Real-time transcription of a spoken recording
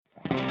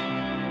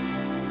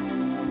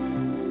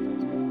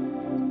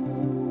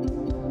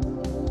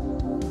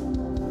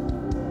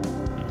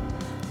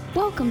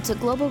Welcome to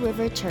Global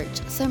River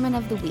Church Sermon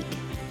of the Week.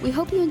 We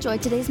hope you enjoyed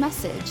today's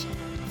message.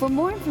 For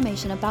more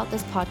information about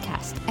this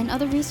podcast and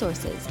other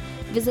resources,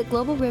 visit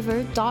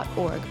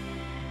globalriver.org.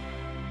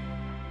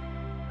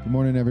 Good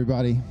morning,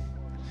 everybody.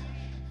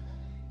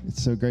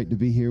 It's so great to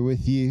be here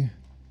with you.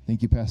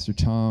 Thank you, Pastor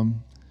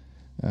Tom.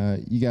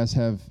 You guys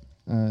have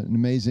an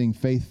amazing,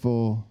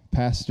 faithful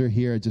pastor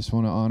here. I just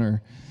want to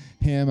honor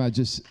him.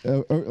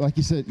 Like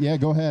you said, yeah,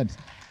 go ahead.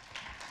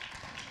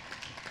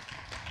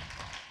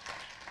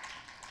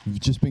 We've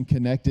just been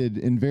connected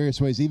in various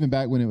ways, even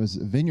back when it was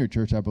Vineyard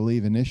Church, I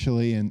believe,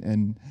 initially,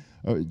 and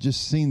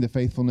just seeing the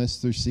faithfulness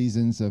through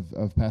seasons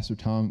of Pastor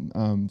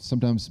Tom,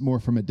 sometimes more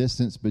from a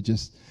distance, but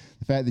just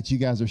the fact that you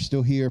guys are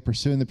still here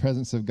pursuing the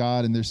presence of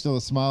God, and there's still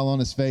a smile on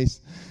his face,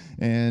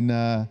 and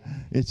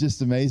it's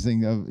just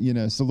amazing.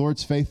 It's the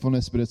Lord's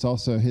faithfulness, but it's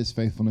also his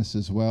faithfulness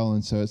as well,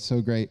 and so it's so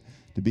great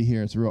to be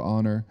here. It's a real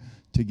honor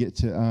to get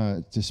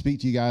to speak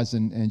to you guys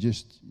and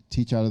just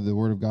teach out of the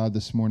Word of God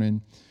this morning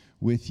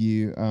with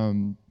you.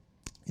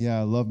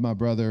 I love my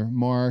brother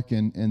Mark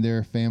and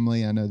their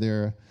family. I know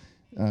they're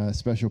a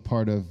special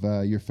part of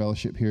your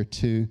fellowship here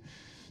too.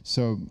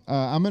 So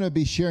I'm going to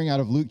be sharing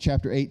out of Luke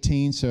chapter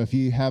 18. So if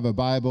you have a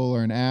Bible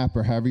or an app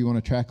or however you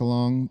want to track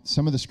along,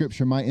 some of the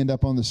scripture might end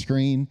up on the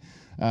screen,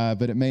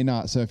 but it may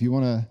not. So if you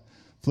want to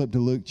flip to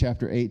Luke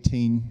chapter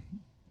 18,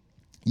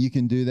 you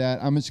can do that.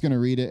 I'm just going to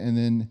read it and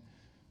then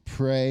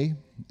pray,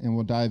 and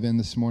we'll dive in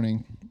this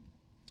morning.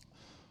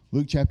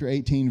 Luke chapter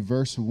 18,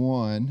 verse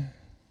 1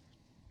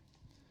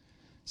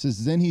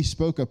 says, "Then he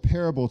spoke a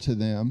parable to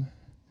them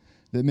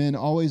that men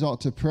always ought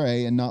to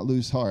pray and not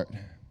lose heart,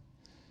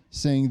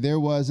 saying,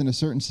 there was in a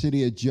certain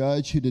city a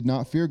judge who did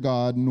not fear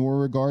God nor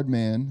regard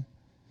man.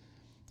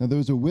 Now there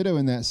was a widow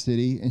in that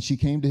city, and she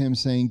came to him,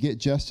 saying, get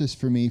justice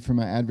for me from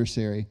my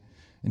adversary.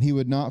 And he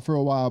would not for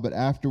a while, but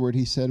afterward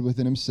he said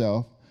within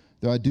himself,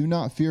 though I do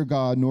not fear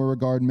God nor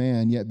regard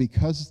man, yet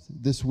because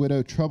this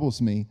widow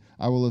troubles me,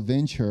 I will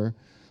avenge her,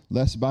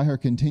 lest by her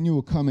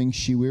continual coming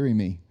she weary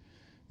me.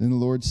 Then the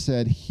Lord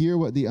said, hear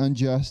what the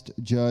unjust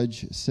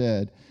judge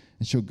said,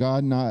 and shall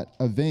God not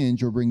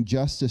avenge or bring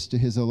justice to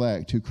his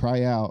elect, who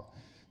cry out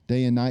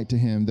day and night to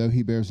him, though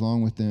he bears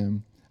long with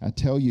them? I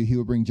tell you, he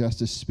will bring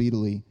justice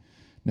speedily.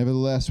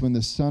 Nevertheless, when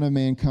the Son of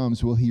Man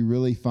comes, will he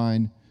really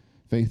find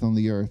faith on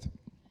the earth?"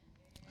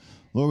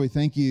 Lord, we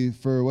thank you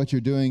for what you're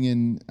doing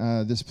in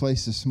this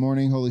place this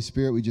morning. Holy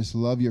Spirit, we just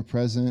love your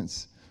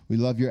presence. We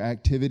love your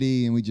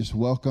activity, and we just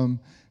welcome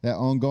that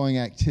ongoing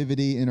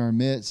activity in our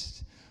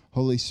midst.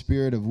 Holy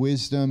Spirit of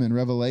wisdom and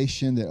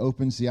revelation that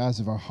opens the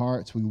eyes of our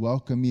hearts, we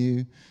welcome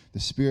you.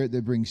 The Spirit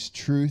that brings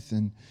truth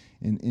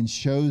and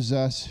shows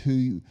us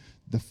who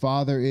the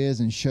Father is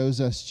and shows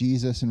us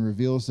Jesus and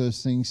reveals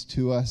those things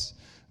to us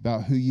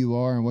about who you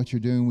are and what you're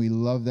doing. We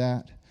love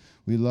that.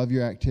 We love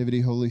your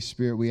activity, Holy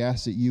Spirit. We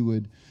ask that you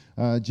would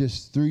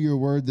just through your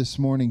word this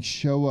morning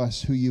show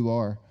us who you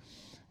are.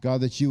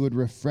 God, that you would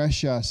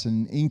refresh us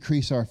and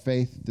increase our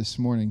faith this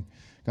morning.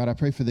 God, I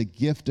pray for the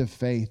gift of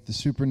faith, the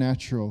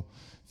supernatural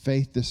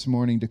faith this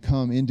morning to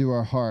come into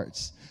our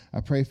hearts.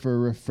 I pray for a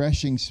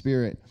refreshing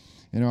spirit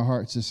in our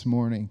hearts this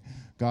morning.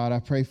 God,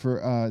 I pray for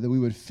that we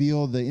would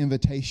feel the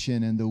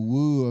invitation and the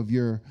woo of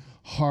your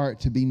heart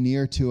to be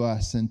near to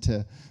us and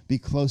to be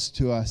close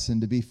to us and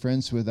to be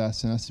friends with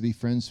us and us to be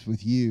friends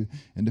with you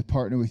and to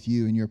partner with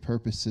you in your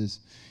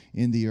purposes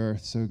in the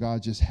earth. So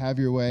God, just have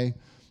your way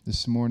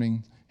this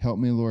morning. Help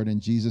me, Lord, in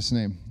Jesus'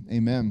 name.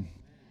 Amen.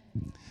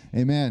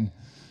 Amen.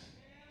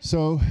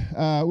 So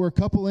we're a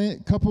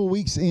couple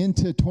weeks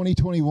into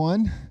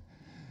 2021.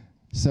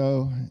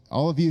 So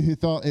all of you who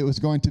thought it was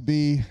going to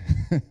be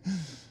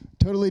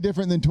totally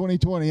different than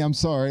 2020, I'm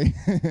sorry.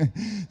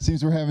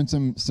 Seems we're having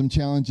some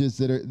challenges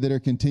that are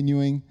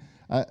continuing.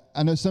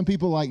 I know some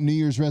people like New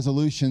Year's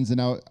resolutions,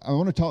 and I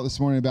want to talk this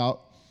morning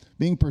about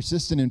being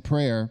persistent in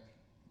prayer.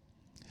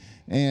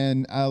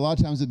 And a lot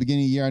of times at the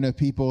beginning of the year, I know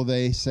people,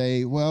 they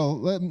say,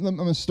 well, I'm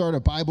going to start a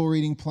Bible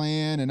reading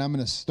plan, and I'm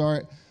going to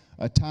start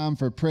a time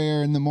for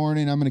prayer in the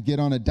morning. I'm going to get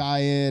on a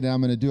diet, and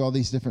I'm going to do all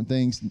these different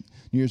things, New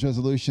Year's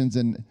resolutions.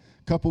 And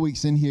a couple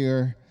weeks in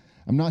here,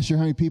 I'm not sure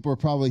how many people are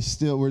probably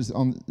still, it's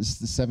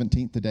the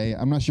 17th today.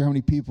 I'm not sure how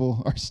many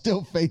people are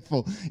still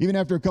faithful. Even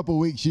after a couple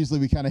weeks, usually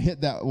we kind of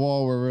hit that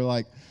wall where we're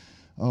like,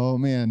 oh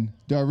man,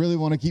 do I really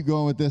want to keep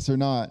going with this or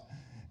not?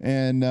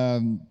 And,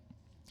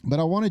 but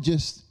I want to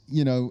just,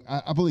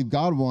 I believe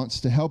God wants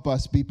to help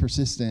us be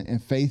persistent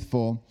and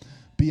faithful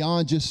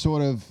beyond just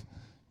sort of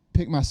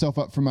pick myself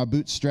up from my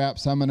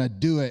bootstraps, I'm going to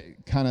do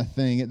it kind of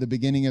thing at the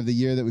beginning of the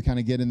year that we kind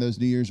of get in those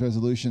New Year's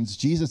resolutions.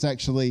 Jesus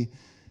actually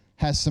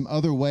has some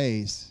other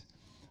ways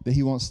that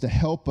he wants to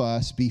help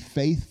us be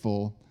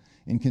faithful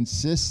and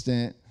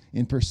consistent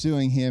in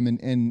pursuing him and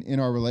in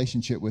our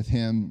relationship with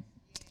him.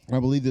 And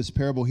I believe this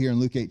parable here in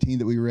Luke 18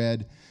 that we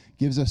read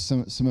gives us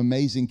some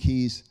amazing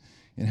keys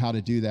in how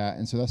to do that.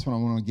 And so that's what I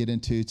want to get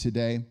into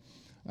today.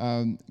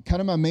 Kind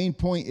of my main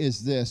point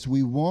is this: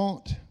 we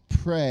won't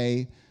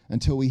pray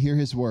until we hear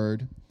his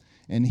word,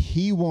 and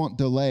he won't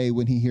delay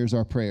when he hears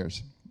our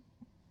prayers.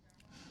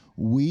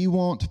 We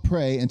won't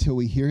pray until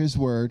we hear his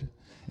word,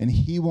 and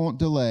he won't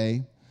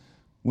delay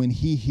when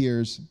he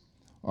hears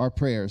our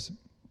prayers.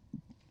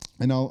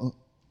 And I'll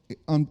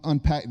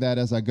unpack that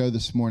as I go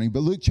this morning. But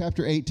Luke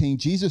chapter 18,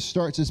 Jesus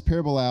starts this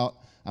parable out.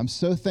 I'm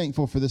so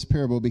thankful for this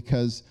parable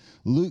because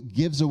Luke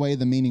gives away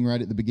the meaning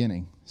right at the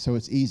beginning, so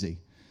it's easy.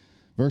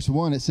 Verse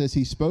 1, it says,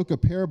 he spoke a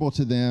parable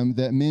to them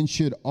that men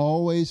should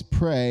always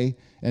pray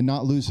and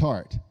not lose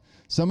heart.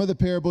 Some of the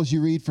parables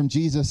you read from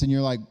Jesus and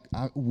you're like,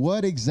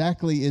 what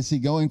exactly is he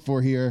going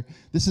for here?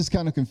 This is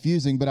kind of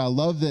confusing, but I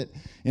love that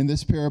in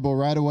this parable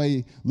right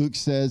away, Luke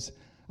says,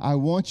 I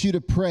want you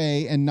to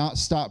pray and not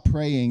stop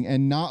praying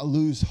and not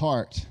lose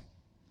heart,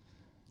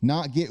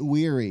 not get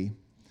weary.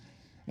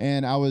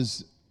 And I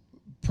was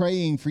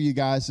praying for you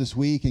guys this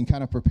week and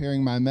kind of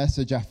preparing my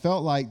message. I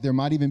felt like there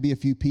might even be a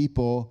few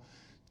people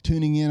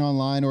tuning in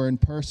online or in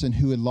person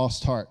who had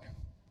lost heart,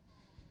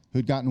 who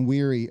had gotten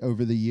weary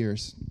over the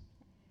years.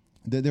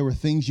 That there were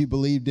things you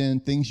believed in,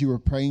 things you were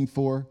praying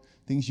for,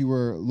 things you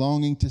were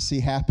longing to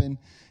see happen,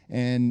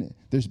 and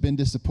there's been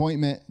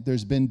disappointment,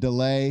 there's been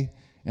delay,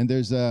 and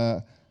there's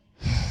a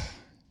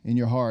in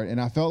your heart.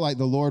 And I felt like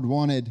the Lord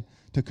wanted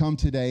to come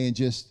today and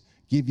just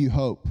give you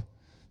hope.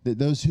 That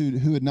those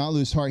who would not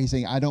lose heart, he's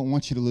saying, I don't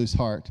want you to lose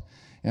heart.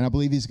 And I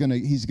believe he's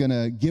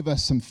gonna give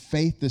us some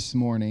faith this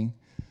morning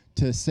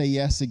to say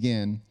yes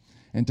again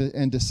and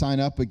to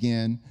sign up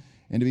again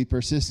and to be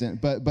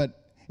persistent.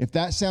 But if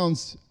that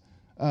sounds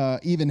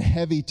even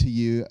heavy to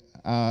you,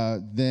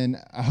 then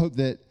I hope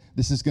that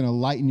this is going to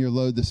lighten your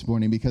load this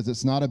morning, because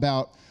it's not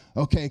about,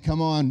 okay,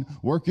 come on,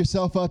 work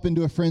yourself up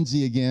into a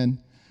frenzy again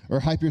or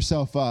hype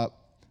yourself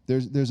up.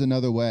 There's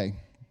another way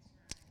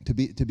to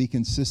be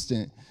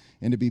consistent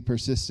and to be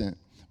persistent.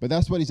 But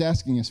that's what he's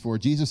asking us for.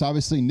 Jesus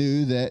obviously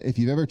knew that if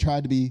you've ever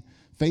tried to be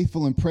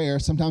faithful in prayer,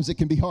 sometimes it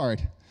can be hard.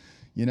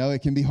 You know,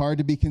 it can be hard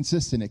to be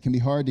consistent. It can be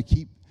hard to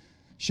keep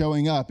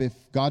showing up. If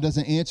God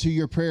doesn't answer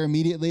your prayer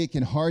immediately, it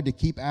can be hard to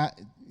keep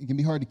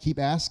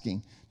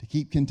asking, to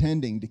keep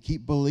contending, to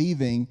keep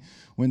believing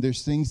when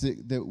there's things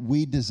that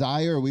we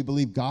desire, or we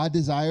believe God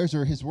desires,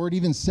 or his word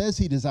even says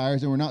he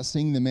desires, and we're not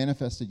seeing them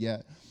manifested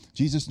yet.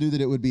 Jesus knew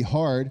that it would be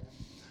hard,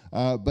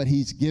 but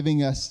he's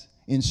giving us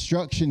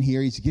instruction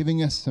here. He's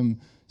giving us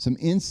some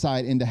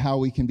insight into how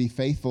we can be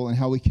faithful and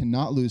how we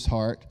cannot lose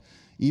heart,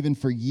 even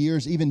for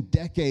years, even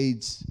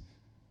decades,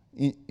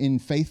 in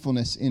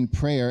faithfulness, in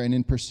prayer, and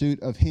in pursuit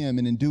of him,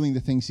 and in doing the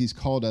things he's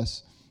called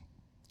us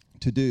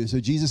to do. So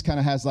Jesus kind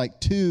of has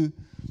like two,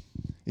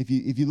 if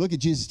you look at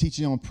Jesus'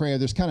 teaching on prayer,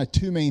 there's kind of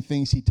two main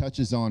things he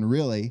touches on,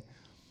 really.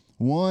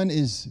 One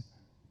is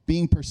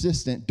being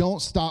persistent.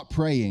 Don't stop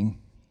praying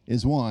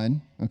is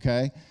one,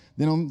 okay?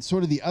 Then on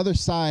sort of the other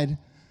side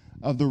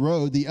of the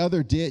road, the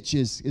other ditch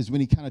is when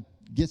he kind of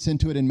gets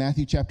into it in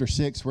Matthew chapter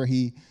 6, where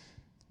he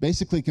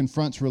basically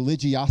confronts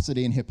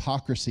religiosity and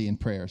hypocrisy in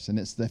prayers. And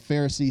it's the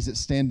Pharisees that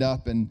stand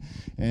up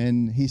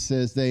and he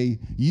says they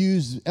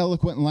use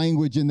eloquent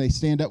language and they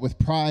stand up with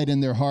pride in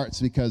their hearts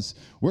because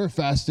we're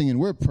fasting and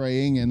we're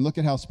praying and look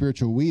at how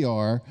spiritual we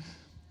are.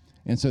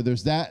 And so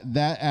there's that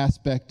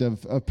aspect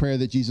of prayer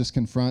that Jesus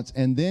confronts.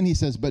 And then he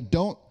says, but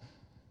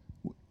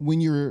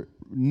when you're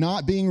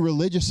not being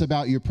religious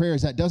about your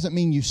prayers, that doesn't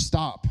mean you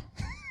stop.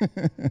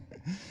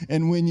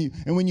 and when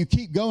you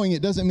keep going,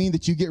 it doesn't mean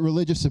that you get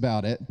religious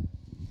about it.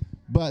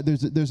 But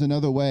there's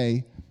another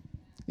way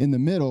in the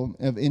middle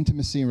of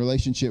intimacy and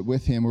relationship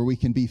with him where we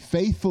can be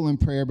faithful in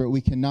prayer, but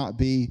we cannot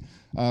be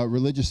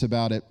religious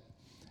about it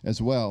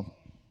as well.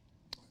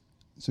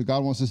 So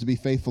God wants us to be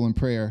faithful in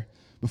prayer.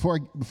 Before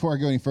I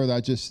go any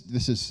further,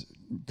 this is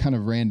kind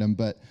of random,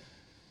 but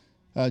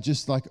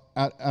just like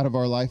out of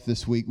our life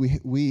this week,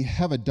 we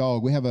have a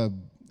dog.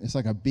 It's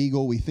like a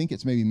beagle. We think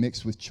it's maybe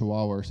mixed with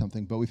Chihuahua or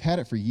something, but we've had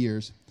it for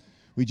years.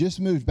 We just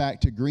moved back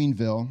to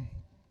Greenville,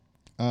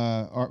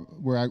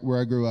 where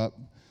I grew up,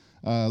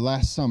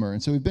 last summer.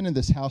 And so we've been in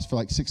this house for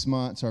like 6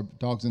 months. Our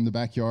dog's in the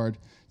backyard.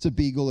 It's a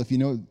beagle. If you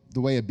know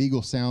the way a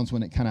beagle sounds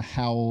when it kind of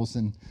howls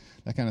and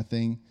that kind of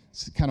thing,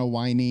 it's kind of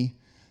whiny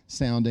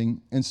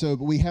sounding. And so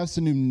but we have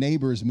some new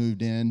neighbors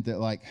moved in that,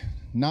 like,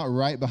 not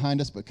right behind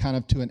us, but kind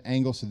of to an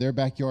angle. So their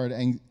backyard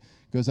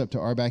goes up to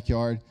our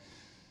backyard.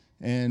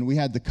 And we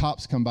had the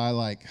cops come by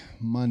like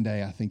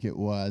Monday, I think it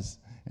was.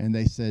 And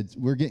they said,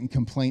 we're getting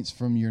complaints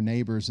from your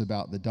neighbors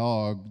about the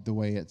dog, the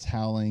way it's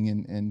howling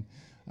and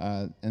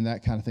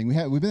that kind of thing.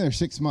 We've been there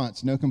 6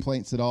 months, no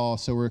complaints at all.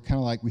 So we're kind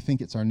of like, we think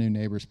it's our new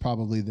neighbors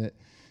probably that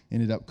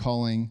ended up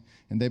calling.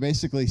 And they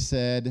basically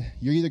said,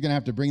 you're either going to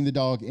have to bring the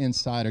dog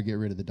inside or get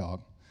rid of the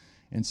dog.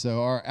 And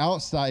so our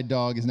outside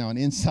dog is now an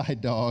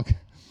inside dog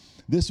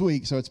this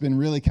week. So it's been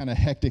really kind of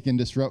hectic and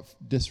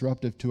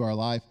disruptive to our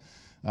life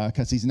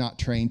because he's not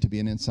trained to be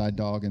an inside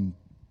dog. And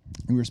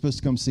we were supposed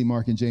to come see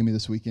Mark and Jamie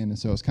this weekend, and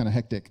so it was kind of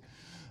hectic.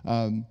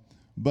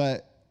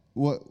 But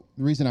the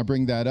reason I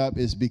bring that up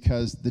is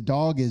because the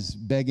dog is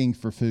begging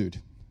for food.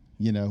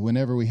 You know,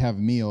 whenever we have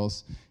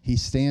meals, he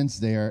stands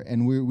there,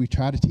 and we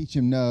try to teach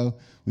him no.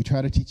 We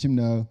try to teach him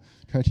no,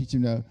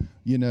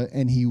 you know,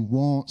 and he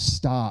won't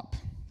stop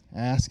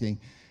asking.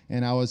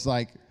 And I was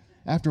like,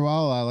 after a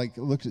while, I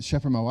looked at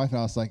Shepherd, my wife, and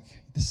I was like,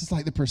 this is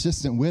like the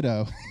persistent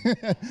widow.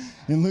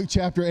 In Luke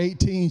chapter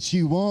 18,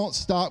 she won't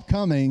stop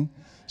coming.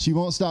 She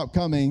won't stop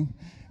coming.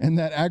 And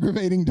that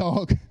aggravating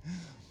dog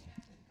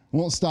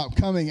won't stop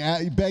coming,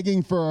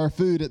 begging for our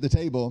food at the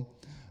table.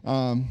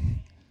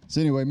 So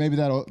anyway, maybe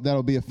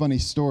that'll be a funny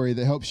story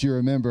that helps you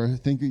remember.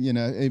 Think,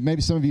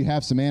 maybe some of you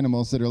have some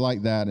animals that are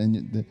like that,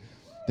 and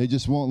they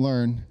just won't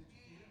learn.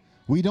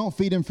 We don't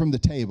feed them from the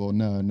table.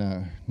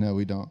 No,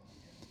 we don't.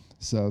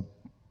 So,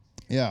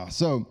 yeah.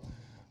 So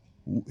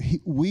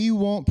we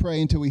won't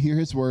pray until we hear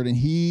his word, and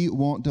he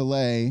won't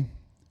delay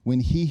when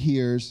he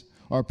hears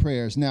our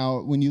prayers.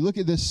 Now, when you look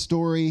at this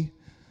story,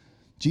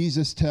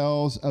 Jesus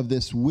tells of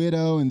this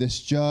widow and this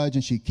judge,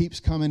 and she keeps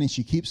coming, and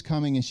she keeps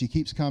coming, and she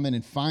keeps coming,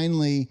 and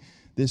finally,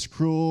 this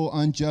cruel,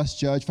 unjust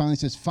judge finally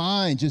says,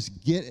 fine, just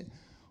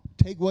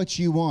take what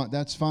you want.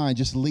 That's fine.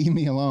 Just leave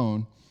me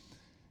alone.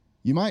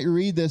 You might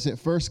read this at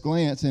first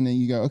glance, and then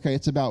you go, okay,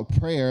 it's about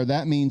prayer.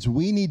 That means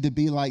we need to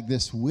be like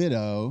this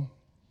widow,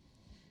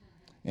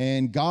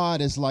 and God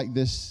is like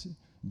this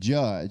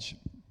judge.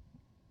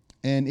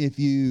 And if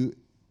you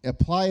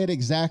apply it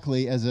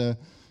exactly as a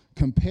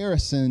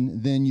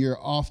comparison, then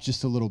you're off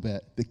just a little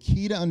bit. The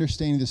key to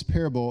understanding this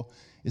parable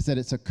is that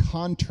it's a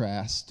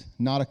contrast,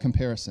 not a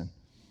comparison.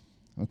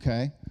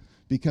 Okay?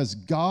 Because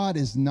God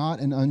is not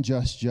an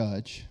unjust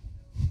judge,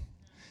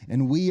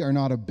 and we are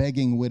not a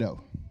begging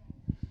widow.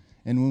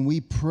 And when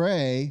we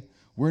pray,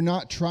 we're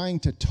not trying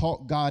to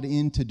talk God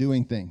into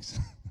doing things.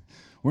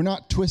 We're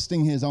not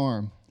twisting his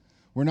arm.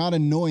 We're not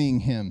annoying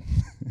him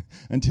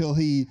until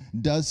he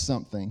does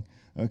something.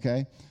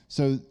 Okay?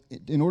 So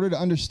in order to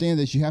understand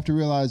this, you have to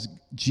realize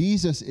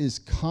Jesus is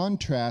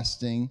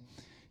contrasting.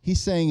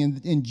 He's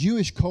saying in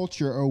Jewish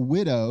culture, a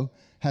widow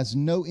has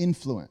no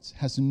influence,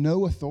 has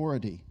no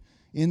authority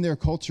in their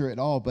culture at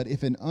all. But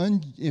if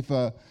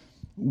a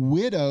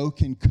widow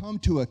can come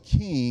to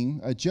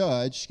a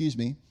judge,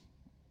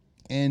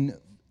 and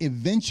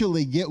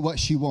eventually get what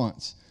she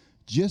wants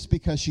just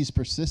because she's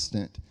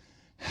persistent,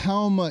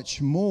 how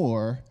much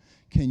more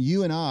can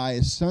you and I,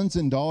 as sons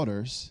and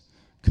daughters,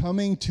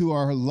 coming to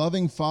our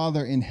loving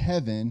Father in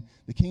heaven,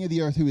 the King of the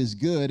earth who is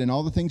good, and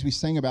all the things we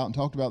sang about and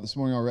talked about this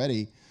morning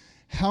already,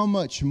 how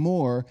much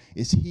more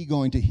is he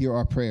going to hear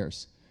our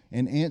prayers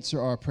and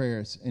answer our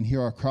prayers and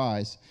hear our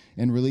cries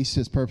and release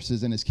his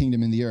purposes and his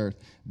kingdom in the earth?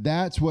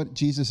 That's what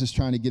Jesus is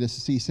trying to get us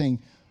to see,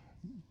 saying,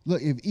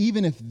 look,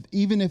 even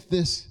if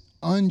this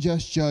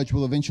unjust judge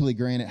will eventually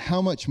grant it,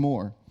 how much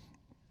more?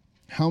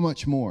 How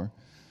much more?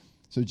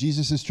 So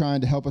Jesus is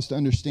trying to help us to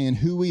understand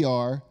who we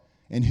are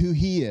and who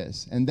he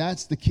is. And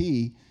that's the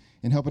key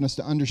in helping us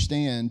to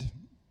understand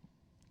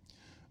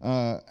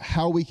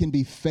how we can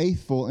be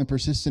faithful and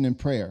persistent in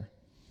prayer.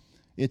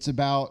 It's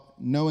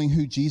about knowing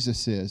who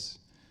Jesus is.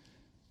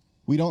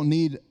 We don't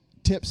need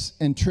tips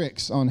and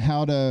tricks on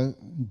how to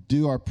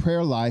do our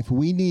prayer life.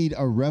 We need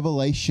a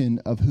revelation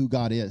of who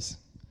God is.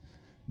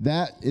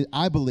 That,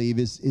 I believe,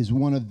 is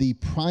one of the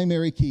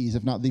primary keys,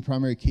 if not the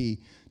primary key,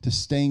 to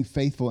staying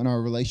faithful in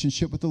our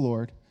relationship with the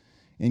Lord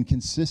and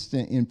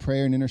consistent in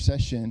prayer and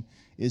intercession,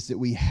 is that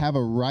we have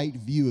a right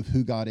view of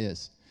who God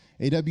is.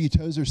 A.W.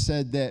 Tozer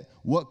said that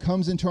what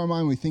comes into our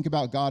mind when we think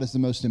about God is the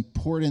most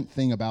important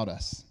thing about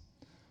us.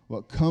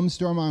 What comes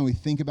to our mind when we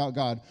think about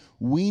God,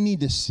 we need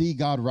to see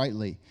God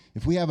rightly.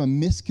 If we have a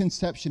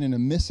misconception and a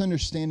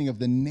misunderstanding of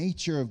the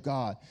nature of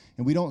God,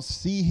 and we don't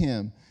see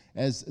him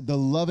as the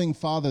loving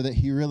Father that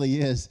he really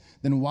is,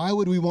 then why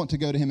would we want to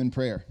go to him in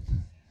prayer?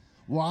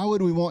 Why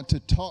would we want to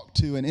talk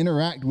to and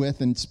interact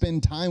with and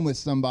spend time with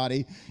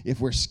somebody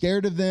if we're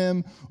scared of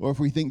them, or if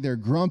we think they're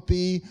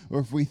grumpy, or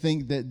if we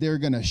think that they're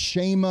going to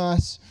shame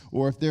us,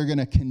 or if they're going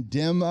to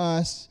condemn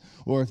us,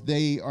 or if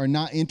they are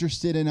not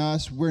interested in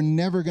us? We're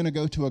never going to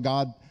go to a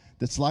God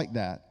that's like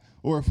that.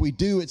 Or if we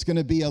do, it's going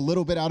to be a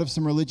little bit out of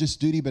some religious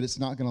duty, but it's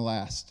not going to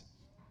last.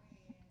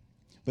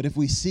 But if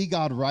we see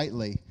God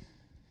rightly,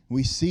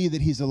 we see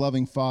that he's a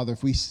loving Father,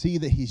 if we see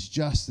that he's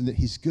just and that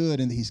he's good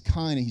and that he's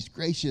kind and he's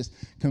gracious,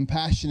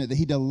 compassionate, that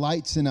he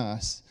delights in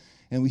us,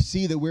 and we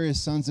see that we're his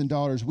sons and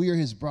daughters, we are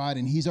his bride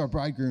and he's our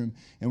bridegroom,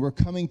 and we're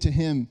coming to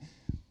him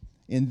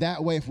in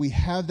that way, if we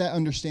have that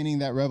understanding,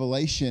 that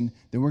revelation,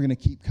 then we're going to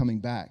keep coming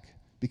back,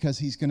 because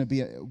he's going to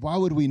be, why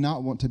would we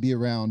not want to be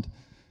around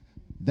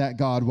that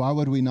God? Why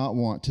would we not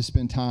want to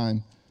spend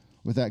time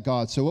with that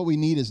God? So what we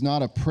need is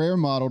not a prayer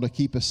model to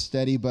keep us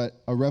steady,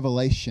 but a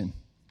revelation.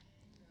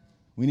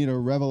 We need a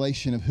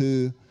revelation of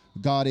who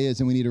God is,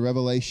 and we need a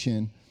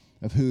revelation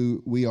of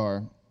who we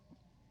are.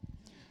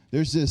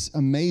 There's this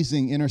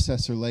amazing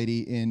intercessor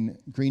lady in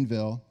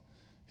Greenville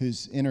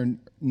who's in her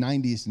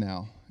 90s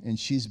now, and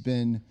she's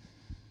been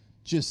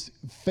just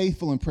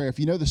faithful in prayer. If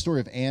you know the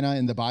story of Anna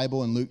in the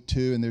Bible in Luke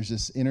 2, and there's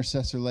this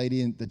intercessor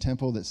lady in the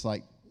temple that's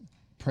like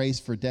prays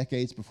for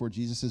decades before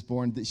Jesus is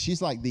born.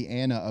 She's like the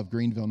Anna of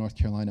Greenville, North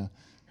Carolina.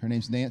 Her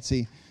name's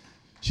Nancy.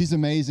 She's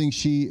amazing.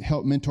 She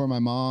helped mentor my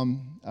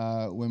mom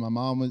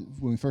when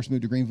we first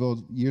moved to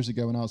Greenville years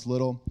ago when I was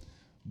little.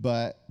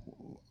 But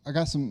I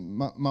got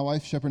my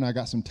wife Shepherd and I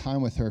got some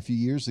time with her a few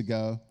years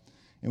ago,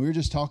 And we were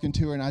just talking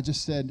to her, and I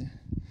just said,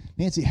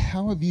 Nancy,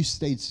 how have you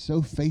stayed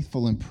so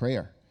faithful in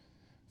prayer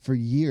for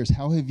years?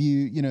 How have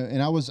you,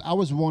 and I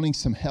was wanting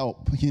some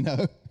help,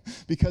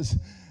 because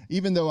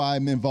even though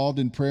I'm involved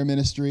in prayer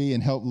ministry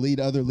and help lead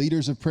other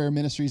leaders of prayer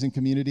ministries and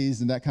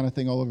communities and that kind of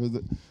thing all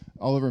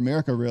over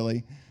America,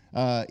 really,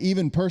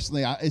 even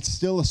personally, it's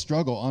still a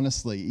struggle,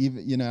 honestly.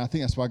 Even, I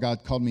think that's why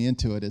God called me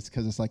into it. It's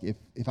because it's like,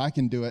 if I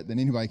can do it, then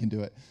anybody can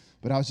do it.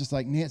 But I was just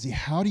like, Nancy,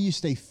 how do you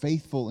stay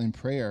faithful in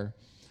prayer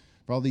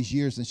for all these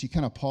years? And she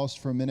kind of paused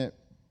for a minute,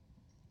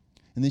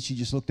 and then she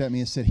just looked at me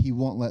and said, He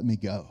won't let me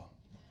go.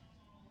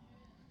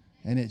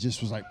 And it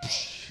just was like,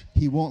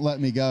 He won't let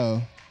me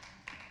go.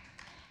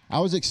 I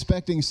was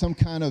expecting some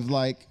kind of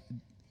like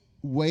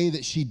way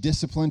that she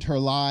disciplined her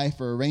life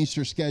or arranged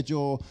her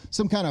schedule,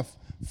 some kind of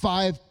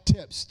 5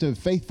 tips to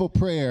faithful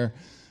prayer,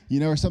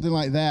 or something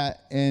like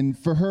that. And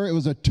for her, it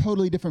was a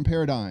totally different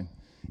paradigm.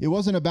 It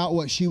wasn't about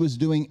what she was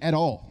doing at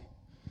all.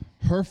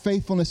 Her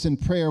faithfulness in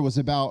prayer was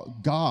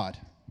about God.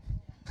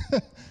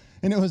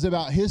 And it was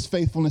about His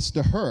faithfulness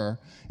to her.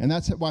 And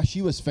that's why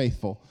she was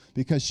faithful,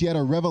 because she had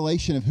a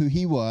revelation of who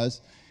He was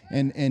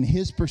and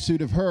His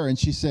pursuit of her. And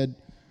she said,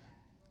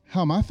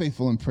 how am I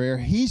faithful in prayer?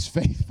 He's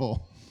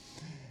faithful.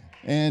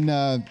 And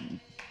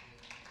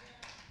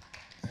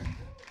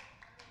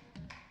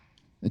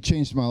it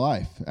changed my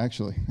life,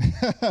 actually.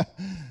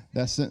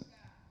 That's it.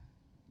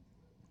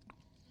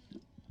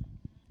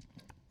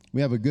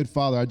 We have a good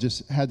Father. I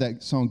just had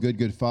that song, Good,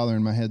 Good Father,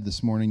 in my head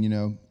this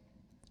morning,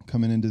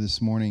 coming into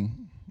this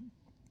morning.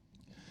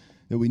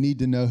 That we need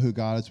to know who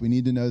God is. We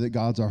need to know that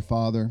God's our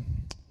Father.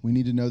 We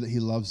need to know that He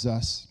loves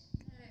us.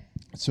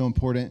 It's so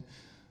important.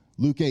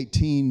 Luke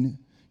 18,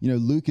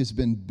 Luke has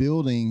been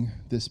building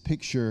this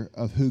picture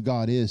of who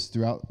God is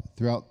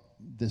throughout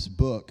this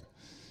book.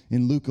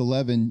 In Luke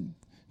 11,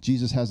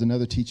 Jesus has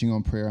another teaching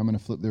on prayer. I'm going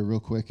to flip there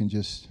real quick and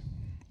just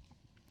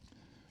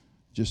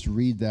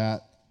read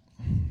that.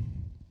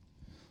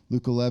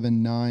 Luke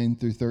 11, 9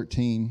 through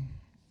 13.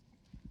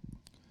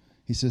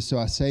 He says, so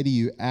I say to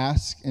you,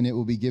 ask and it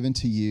will be given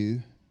to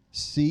you.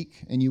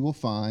 Seek and you will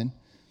find.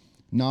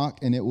 Knock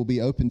and it will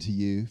be open to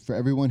you. For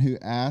everyone who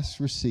asks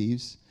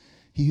receives.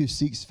 He who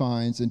seeks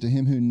finds, and to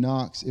him who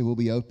knocks it will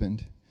be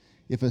opened.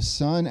 If a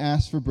son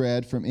asks for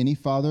bread from any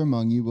father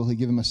among you, will he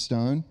give him a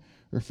stone?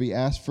 Or if he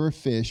asks for a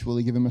fish, will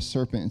he give him a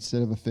serpent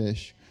instead of a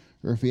fish?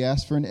 Or if he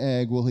asks for an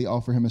egg, will he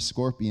offer him a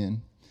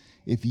scorpion?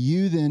 If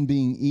you then,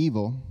 being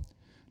evil,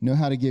 know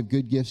how to give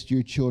good gifts to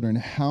your children,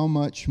 how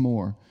much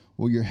more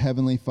will your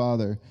heavenly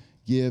Father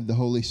give the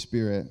Holy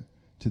Spirit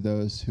to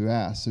those who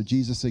ask? So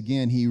Jesus,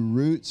 again, He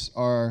roots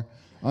our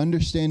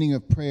understanding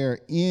of prayer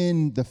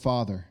in the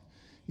Father,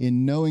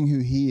 in knowing who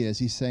He is.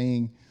 He's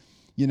saying,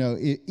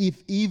 if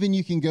even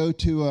you can go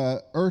to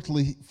a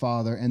earthly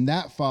father and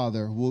that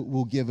father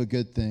will give a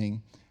good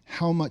thing,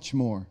 how much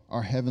more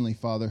our heavenly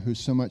Father, who's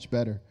so much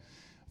better.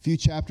 A few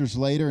chapters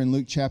later, in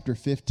Luke chapter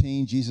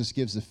 15, Jesus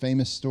gives the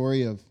famous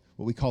story of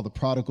what we call the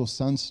prodigal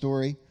son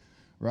story,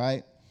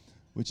 right?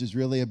 Which is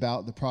really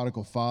about the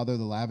prodigal father,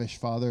 the lavish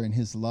father, and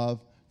his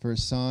love for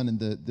his son. And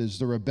there's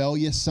the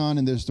rebellious son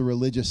and there's the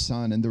religious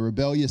son. And the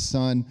rebellious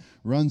son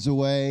runs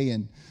away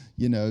and,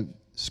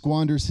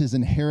 squanders his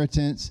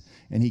inheritance.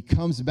 And he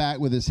comes back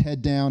with his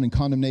head down in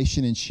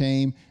condemnation and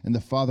shame. And the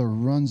father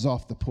runs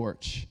off the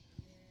porch,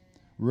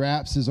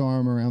 wraps his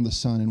arm around the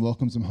son and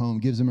welcomes him home,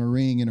 gives him a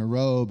ring and a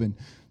robe and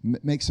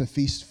makes a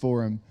feast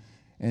for him.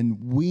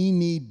 And we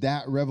need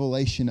that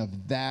revelation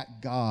of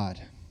that God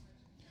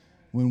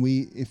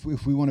if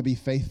we want to be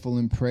faithful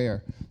in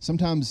prayer.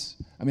 Sometimes,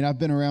 I've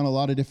been around a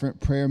lot of different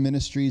prayer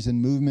ministries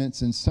and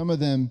movements, and some of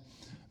them,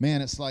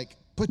 man, it's like,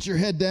 put your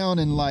head down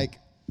and like,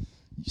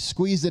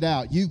 squeeze it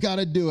out. You've got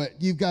to do it.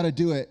 You've got to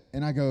do it.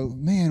 And I go,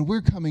 man,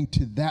 we're coming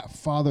to that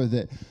Father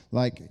that,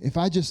 like, if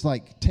I just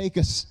like take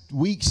a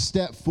weak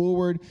step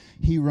forward,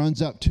 He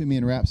runs up to me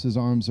and wraps His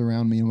arms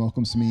around me and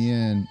welcomes me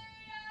in.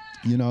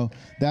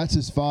 That's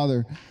His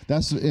Father.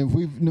 That's if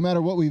no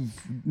matter what we've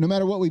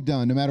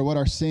done, no matter what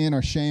our sin,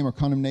 our shame, our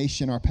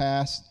condemnation, our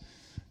past,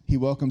 He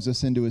welcomes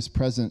us into His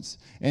presence.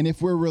 And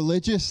if we're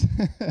religious,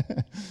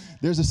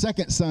 there's a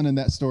second son in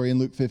that story in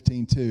Luke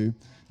 15 too.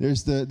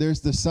 There's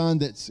the son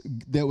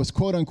that was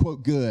quote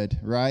unquote good,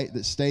 right?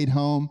 That stayed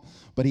home,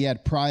 but he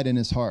had pride in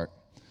his heart.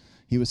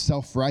 He was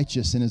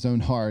self-righteous in his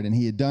own heart, and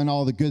he had done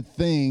all the good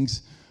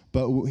things,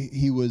 but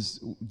he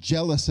was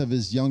jealous of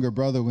his younger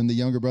brother when the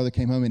younger brother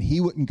came home, and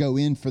he wouldn't go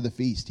in for the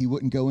feast. He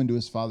wouldn't go into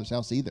his father's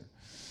house either.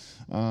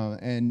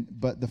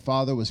 But the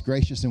father was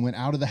gracious and went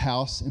out of the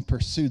house and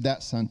pursued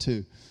that son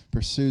too.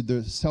 Pursued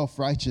the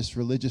self-righteous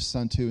religious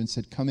son too and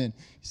said, come in.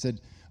 He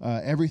said,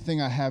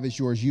 everything I have is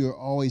yours. You have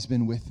always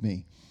been with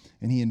me.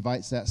 And he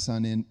invites that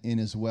son in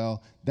as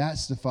well.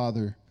 That's the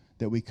Father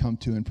that we come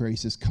to in prayer. He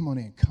says, come on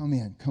in,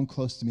 come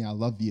close to me. I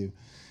love you.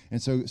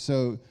 And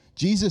so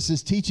Jesus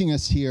is teaching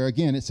us here,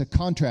 again, it's a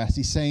contrast.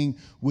 He's saying,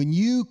 when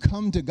you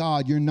come to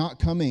God, you're not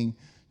coming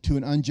to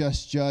an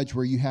unjust judge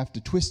where you have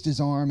to twist his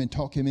arm and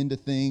talk him into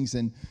things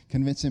and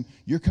convince him.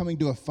 You're coming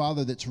to a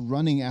Father that's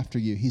running after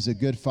you. He's a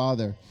good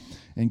Father,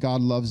 and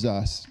God loves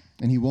us,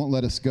 and He won't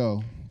let us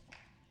go.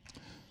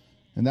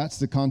 And that's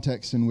the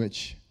context in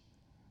which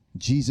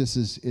Jesus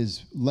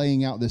is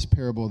laying out this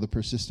parable of the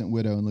persistent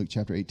widow in Luke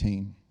chapter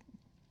 18.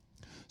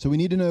 So we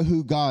need to know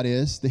who God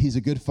is, that he's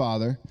a good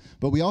father,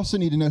 but we also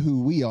need to know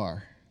who we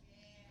are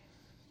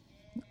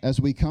as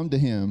we come to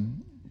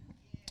him.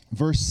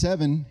 Verse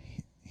 7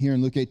 here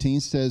in Luke 18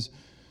 says,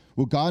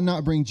 will God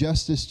not bring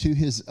justice to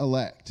his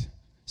elect?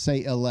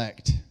 Say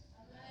elect.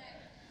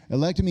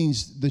 Elect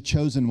means the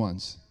chosen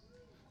ones,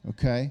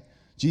 okay?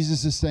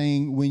 Jesus is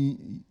saying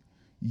when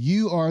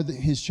you are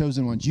his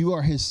chosen ones, you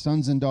are his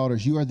sons and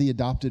daughters, you are the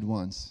adopted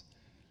ones,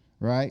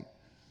 right?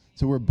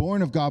 So we're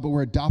born of God, but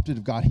we're adopted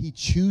of God. He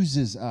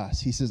chooses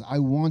us. He says, I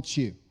want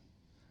you.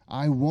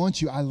 I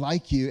want you. I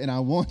like you, and I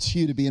want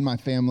you to be in my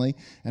family,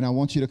 and I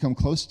want you to come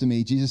close to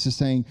me. Jesus is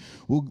saying,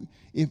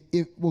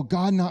 will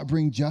God not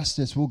bring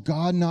justice? Will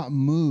God not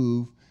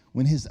move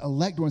when his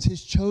elect ones,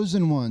 his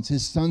chosen ones,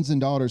 his sons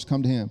and daughters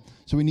come to him?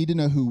 So we need to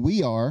know who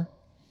we are,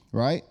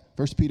 right?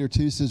 1 Peter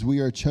 2 says we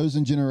are a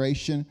chosen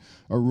generation,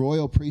 a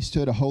royal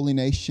priesthood, a holy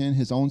nation,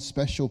 his own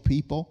special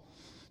people.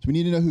 So we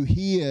need to know who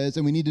he is,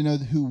 and we need to know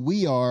who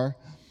we are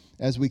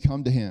as we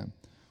come to him,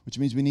 which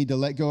means we need to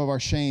let go of our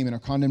shame and our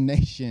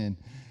condemnation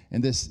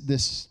and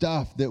this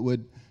stuff that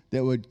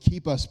would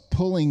keep us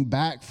pulling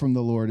back from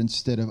the Lord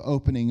instead of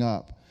opening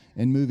up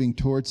and moving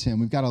towards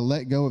him. We've got to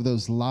let go of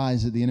those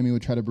lies that the enemy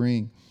would try to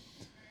bring,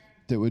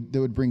 that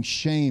would bring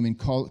shame and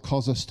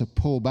cause us to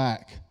pull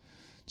back.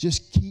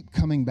 Just keep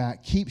coming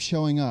back. Keep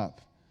showing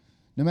up.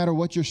 No matter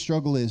what your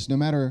struggle is, no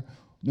matter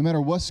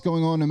what's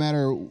going on, no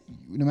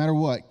matter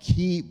what,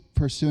 keep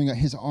pursuing it.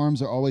 His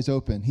arms are always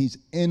open. He's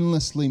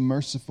endlessly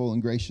merciful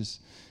and gracious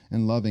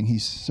and loving.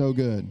 He's so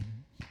good.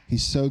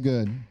 He's so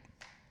good.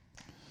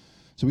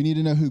 So we need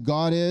to know who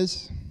God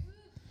is,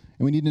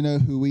 and we need to know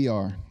who we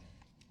are.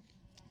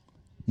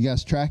 You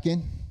guys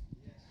tracking?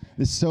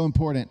 This is so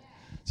important.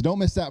 So don't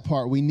miss that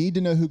part. We need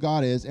to know who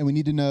God is, and we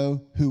need to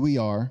know who we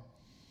are.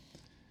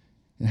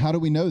 And how do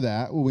we know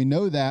that? Well, we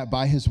know that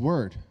by his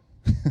word.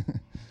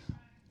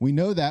 We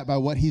know that by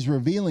what he's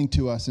revealing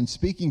to us and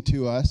speaking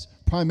to us,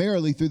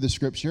 primarily through the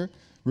scripture,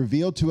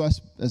 revealed to us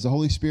as the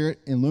Holy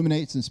Spirit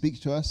illuminates and speaks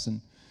to us and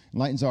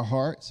enlightens our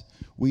hearts.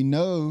 We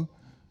know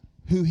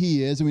who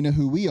he is and we know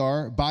who we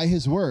are by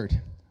his word.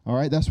 All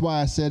right, that's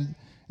why I said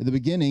at the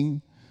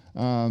beginning,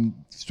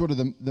 sort of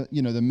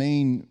the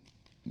main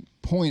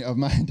point of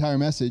my entire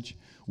message,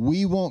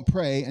 we won't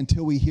pray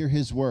until we hear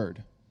his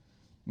word.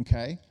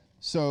 Okay?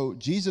 So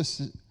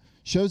Jesus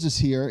shows us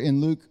here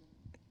in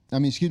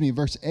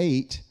verse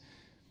 8,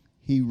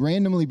 he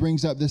randomly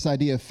brings up this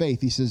idea of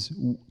faith. He says,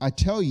 I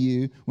tell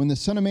you, when the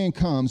Son of Man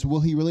comes, will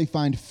he really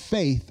find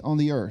faith on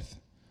the earth?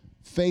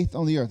 Faith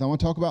on the earth. I want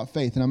to talk about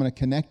faith, and I'm going to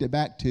connect it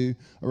back to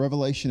a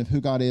revelation of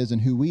who God is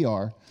and who we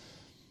are.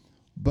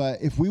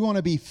 But if we want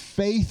to be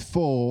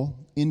faithful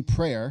in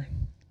prayer,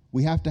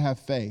 we have to have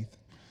faith.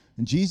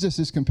 And Jesus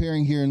is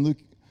comparing here in Luke,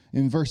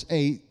 in verse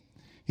 8,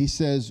 he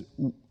says,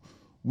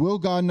 will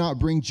God not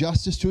bring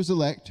justice to his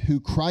elect who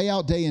cry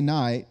out day and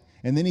night?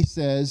 And then he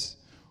says,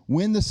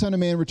 when the Son of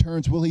Man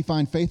returns, will he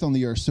find faith on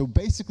the earth? So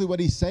basically what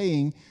he's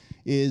saying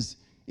is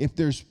if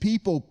there's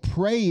people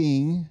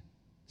praying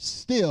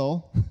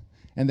still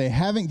and they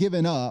haven't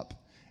given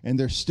up and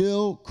they're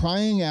still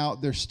crying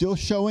out, they're still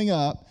showing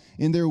up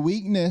in their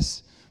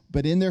weakness,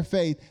 but in their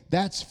faith,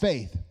 that's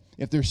faith.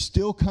 If they're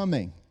still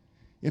coming,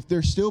 if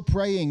they're still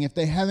praying, if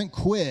they haven't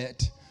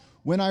quit,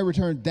 when I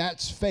return,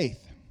 that's faith.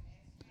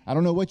 I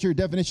don't know what your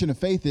definition of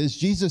faith is.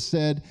 Jesus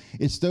said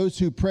it's those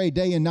who pray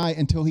day and night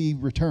until he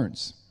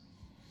returns.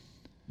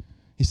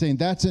 He's saying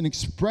that's an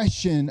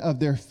expression of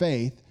their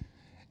faith,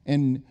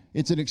 and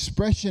it's an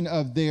expression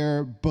of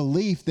their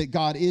belief that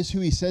God is who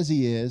he says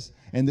he is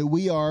and that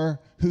we are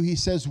who he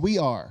says we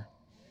are.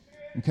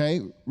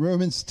 Okay?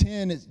 Romans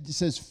 10, it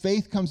says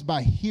faith comes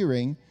by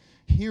hearing,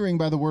 hearing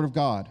by the word of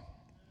God.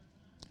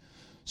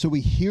 So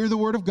we hear the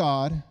word of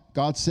God.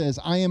 God says,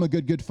 I am a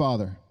good, good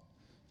father.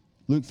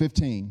 Luke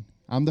 15.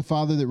 I'm the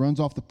father that runs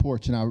off the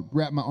porch and I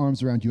wrap my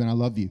arms around you and I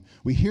love you.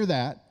 We hear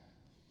that.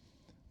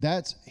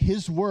 That's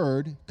his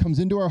word comes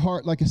into our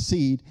heart like a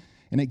seed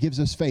and it gives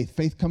us faith.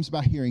 Faith comes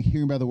by hearing,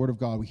 hearing by the word of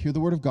God. We hear the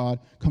word of God,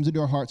 comes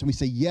into our hearts and we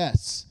say,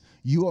 yes,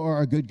 you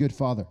are a good, good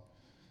father.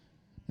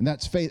 And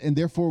that's faith. And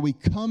therefore we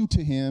come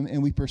to him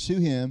and we pursue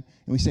him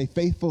and we say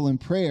faithful in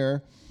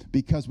prayer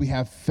because we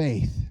have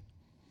faith.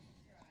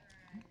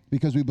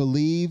 Because we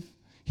believe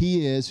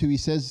he is who he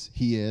says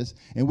he is.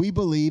 And we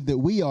believe that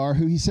we are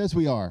who he says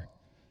we are.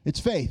 It's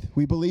faith.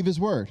 We believe his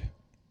word.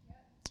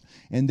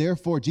 And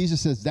therefore, Jesus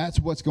says that's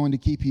what's going to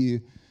keep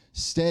you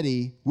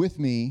steady with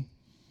me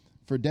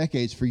for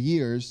decades, for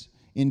years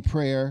in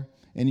prayer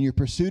and in your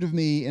pursuit of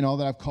me and all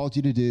that I've called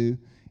you to do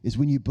is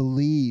when you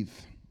believe,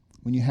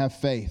 when you have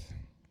faith.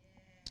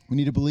 We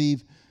need to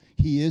believe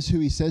he is who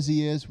he says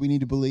he is. We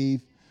need to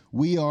believe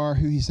we are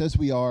who he says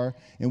we are.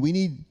 And we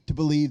need to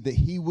believe that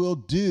he will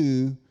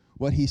do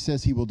what he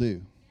says he will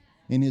do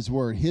in his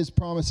word. His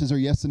promises are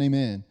yes and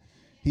amen.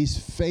 He's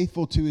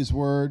faithful to his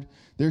word.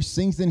 There's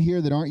things in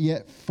here that aren't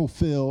yet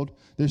fulfilled.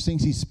 There's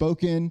things he's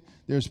spoken.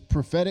 There's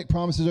prophetic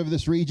promises over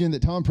this region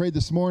that Tom prayed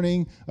this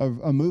morning of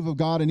a move of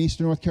God in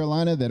eastern North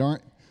Carolina that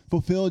aren't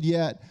fulfilled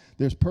yet.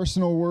 There's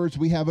personal words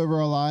we have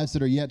over our lives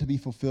that are yet to be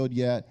fulfilled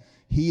yet.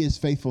 He is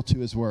faithful to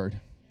his word.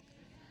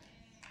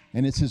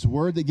 And it's his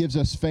word that gives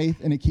us faith,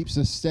 and it keeps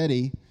us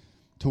steady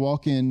to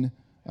walk in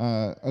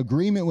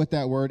agreement with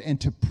that word and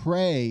to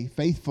pray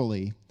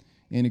faithfully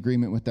in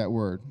agreement with that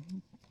word.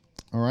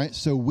 All right,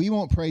 so we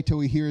won't pray till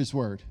we hear his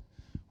word.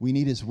 We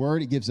need his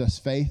word. It gives us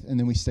faith, and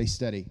then we stay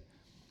steady.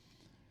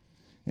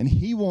 And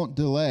he won't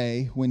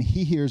delay when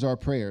he hears our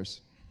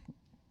prayers.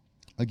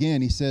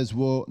 Again, he says,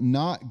 will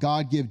not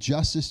God give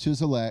justice to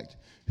his elect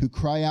who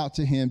cry out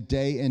to him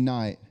day and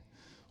night?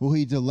 Will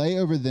he delay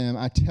over them?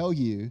 I tell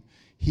you,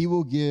 he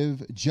will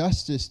give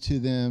justice to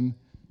them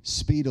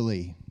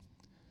speedily.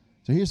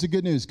 So here's the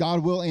good news.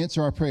 God will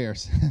answer our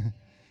prayers.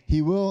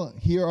 He will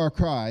hear our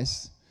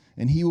cries,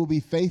 and he will be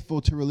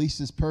faithful to release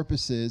his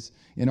purposes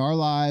in our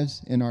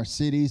lives, in our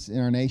cities, in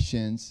our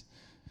nations,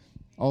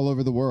 all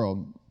over the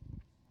world.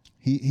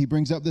 He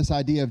brings up this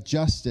idea of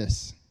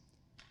justice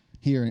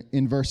here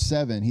in verse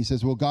 7. He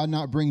says, will God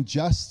not bring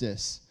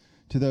justice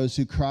to those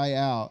who cry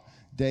out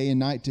day and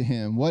night to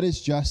him? What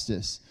is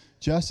justice?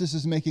 Justice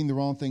is making the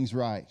wrong things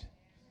right.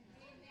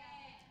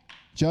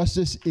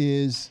 Justice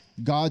is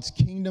God's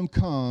kingdom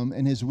come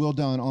and his will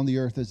done on the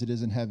earth as it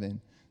is in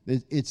heaven.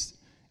 It's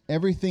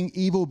everything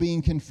evil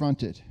being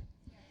confronted.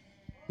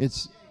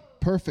 It's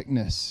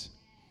perfectness.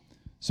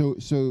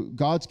 So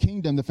God's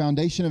kingdom, the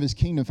foundation of his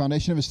kingdom,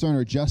 foundation of his throne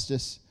are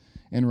justice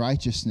and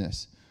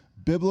righteousness.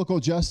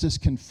 Biblical justice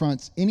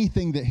confronts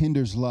anything that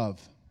hinders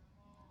love.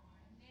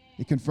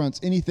 It confronts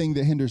anything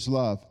that hinders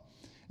love.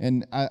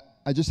 And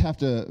I just have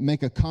to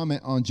make a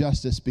comment on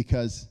justice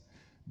because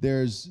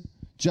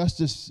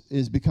justice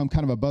has become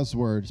kind of a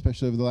buzzword,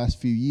 especially over the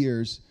last few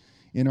years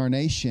in our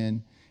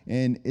nation.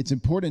 And it's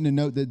important to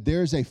note that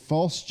there's a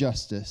false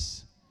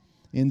justice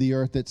in the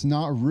earth that's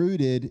not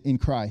rooted in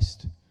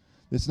Christ.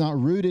 It's not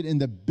rooted in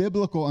the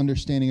biblical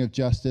understanding of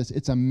justice.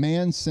 It's a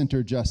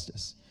man-centered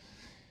justice.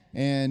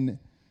 And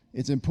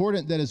it's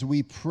important that as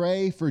we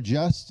pray for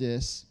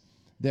justice,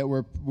 that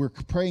we're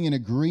praying in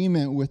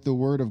agreement with the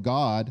word of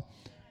God,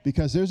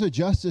 because there's a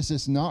justice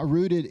that's not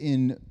rooted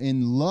in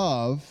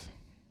love,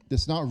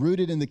 that's not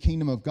rooted in the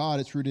kingdom of God.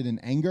 It's rooted in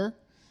anger.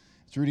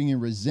 It's rooted in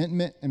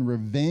resentment and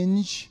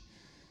revenge.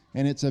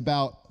 And it's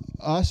about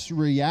us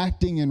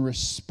reacting and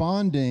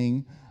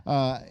responding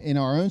in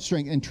our own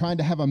strength and trying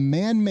to have a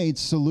man-made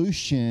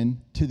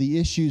solution to the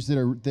issues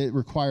that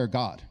require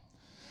God.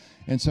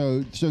 And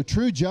so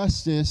true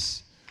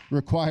justice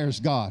requires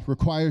God,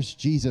 requires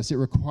Jesus. It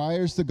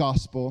requires the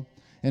gospel,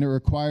 and it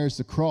requires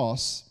the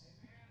cross,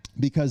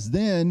 because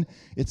then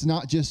it's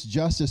not just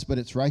justice, but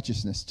it's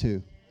righteousness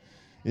too.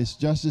 It's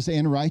justice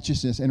and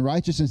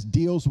righteousness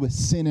deals with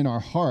sin in our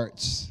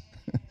hearts,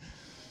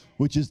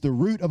 which is the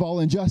root of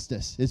all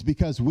injustice. It's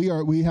because we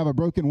have a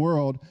broken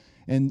world,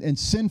 and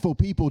sinful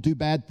people do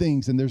bad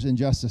things, and there's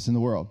injustice in the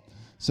world.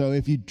 So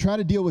if you try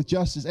to deal with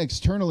justice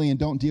externally and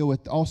don't deal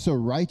with also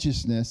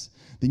righteousness,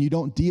 then you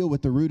don't deal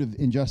with the root of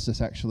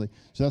injustice, actually.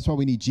 So that's why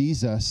we need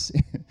Jesus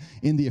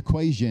in the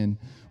equation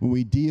when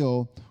we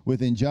deal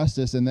with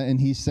injustice.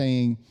 And he's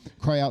saying,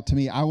 cry out to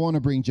me. I want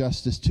to bring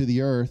justice to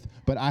the earth,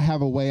 but I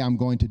have a way I'm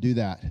going to do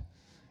that.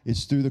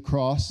 It's through the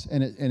cross,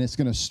 and it's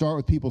going to start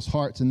with people's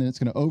hearts, and then it's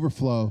going to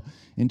overflow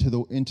into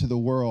the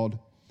world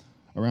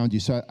around you.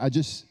 So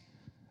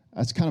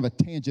that's kind of a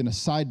tangent, a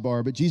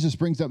sidebar, but Jesus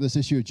brings up this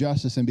issue of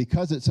justice, and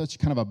because it's such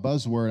kind of a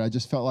buzzword, I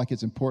just felt like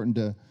it's important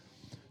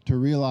to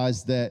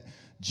realize that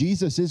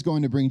Jesus is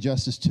going to bring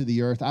justice to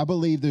the earth. I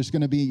believe there's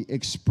going to be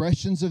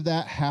expressions of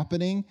that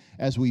happening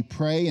as we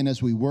pray and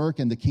as we work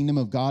and the kingdom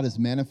of God is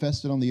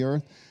manifested on the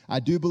earth. I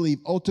do believe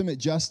ultimate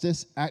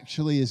justice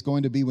actually is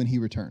going to be when he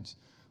returns.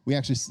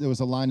 There was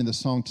a line in the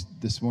song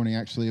this morning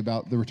actually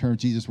about the return of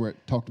Jesus where it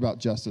talked about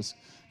justice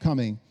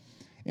coming.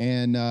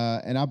 And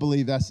I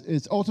believe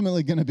it's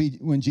ultimately going to be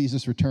when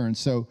Jesus returns.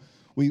 So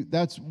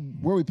that's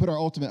where we put our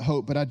ultimate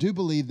hope. But I do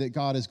believe that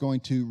God is going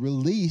to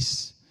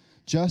release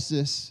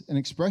justice, an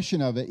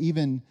expression of it,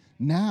 even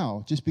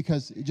now, just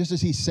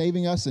as he's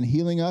saving us and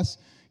healing us,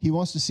 he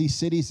wants to see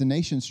cities and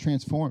nations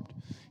transformed.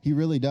 He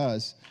really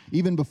does.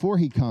 Even before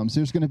he comes,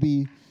 there's going to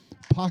be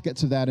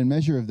pockets of that and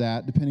measure of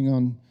that, depending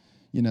on,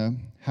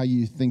 how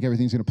you think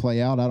everything's going to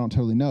play out. I don't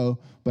totally know,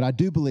 but I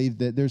do believe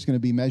that there's going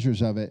to be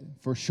measures of it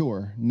for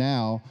sure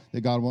now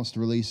that God wants to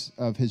release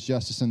of his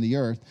justice in the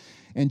earth.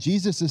 And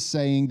Jesus is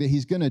saying that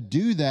he's going to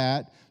do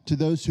that to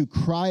those who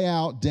cry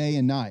out day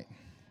and night.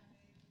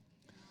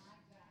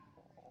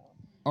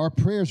 Our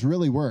prayers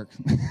really work.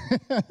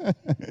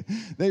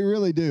 They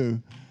really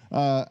do.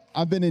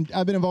 I've been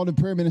involved in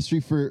prayer ministry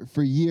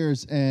for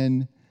years,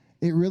 and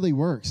it really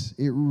works.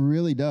 It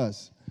really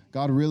does.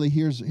 God really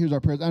hears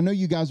our prayers. I know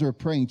you guys are a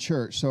praying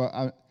church,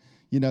 so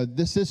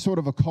this is sort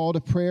of a call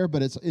to prayer,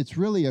 but it's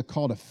really a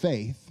call to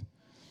faith,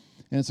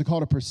 and it's a call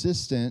to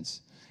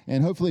persistence.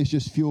 And hopefully it's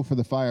just fuel for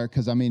the fire,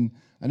 because, I mean,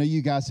 I know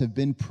you guys have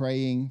been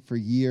praying for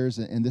years,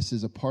 and this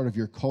is a part of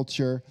your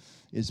culture,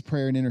 is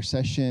prayer and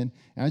intercession.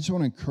 And I just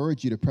want to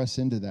encourage you to press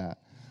into that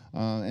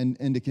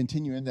and to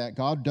continue in that.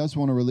 God does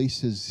want to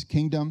release his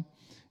kingdom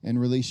and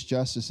release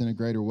justice in a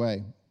greater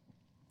way.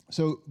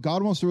 So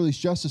God wants to release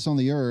justice on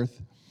the earth.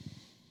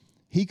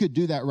 He could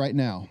do that right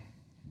now.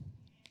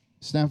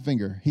 Snap a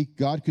finger.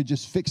 God could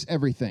just fix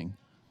everything,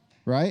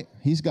 right?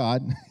 He's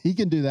God. He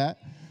can do that.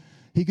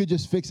 He could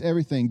just fix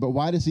everything. But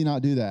why does he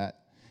not do that?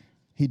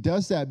 He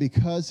does that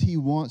because he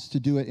wants to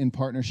do it in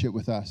partnership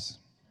with us.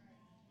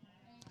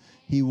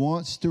 He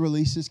wants to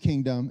release his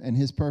kingdom and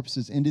his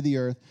purposes into the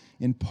earth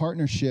in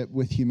partnership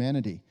with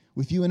humanity,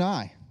 with you and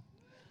I.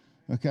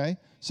 Okay?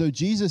 So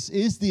Jesus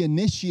is the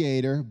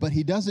initiator, but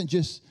he doesn't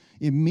just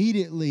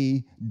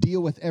immediately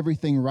deal with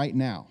everything right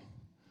now,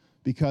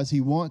 because he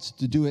wants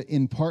to do it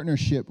in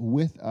partnership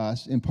with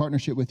us, in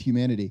partnership with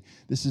humanity.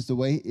 This is the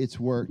way it's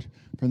worked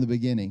from the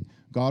beginning.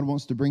 God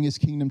wants to bring his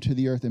kingdom to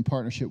the earth in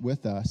partnership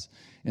with us.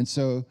 And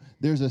so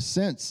there's a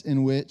sense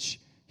in which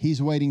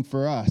he's waiting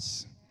for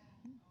us,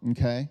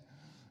 okay?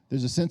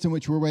 There's a sense in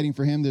which we're waiting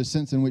for him. There's a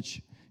sense in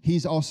which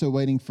he's also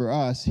waiting for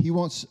us. He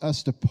wants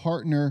us to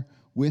partner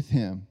with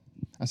him.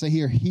 I say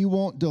here, he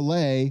won't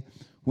delay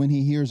when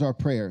he hears our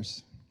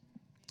prayers.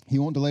 He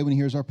won't delay when he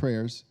hears our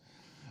prayers.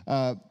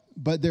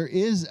 But there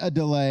is a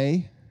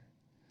delay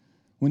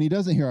when he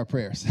doesn't hear our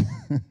prayers.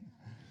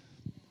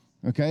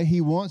 Okay?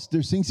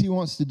 There's things he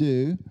wants to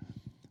do,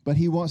 but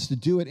he wants to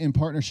do it in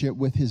partnership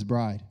with his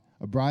bride.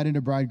 A bride and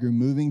a bridegroom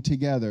moving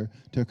together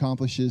to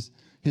accomplish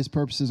his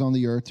purposes on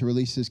the earth, to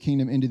release his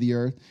kingdom into the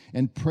earth.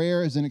 And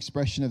prayer is an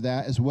expression of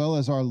that, as well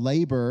as our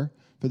labor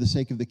for the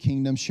sake of the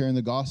kingdom, sharing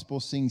the gospel,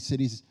 seeing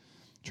cities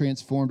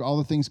transformed, all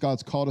the things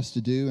God's called us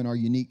to do in our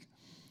unique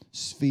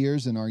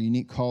spheres and our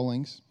unique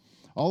callings.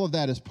 All of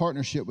that is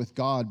partnership with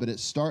God, but it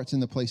starts in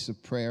the place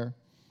of prayer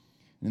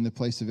and in the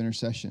place of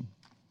intercession.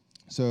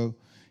 So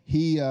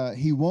he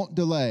won't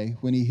delay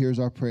when he hears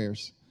our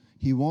prayers.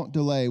 He won't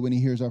delay when he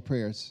hears our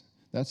prayers.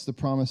 That's the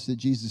promise that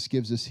Jesus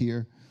gives us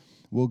here.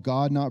 Will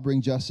God not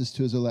bring justice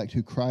to his elect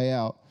who cry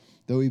out,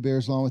 though he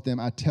bears long with them?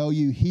 I tell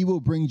you, he will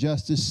bring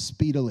justice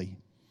speedily.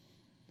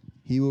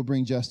 He will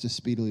bring justice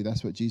speedily.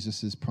 That's what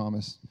Jesus has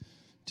promised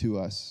to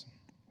us.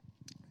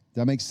 Does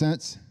that make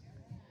sense?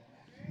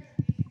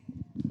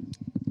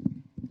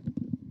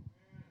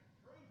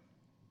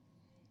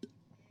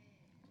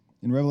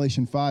 In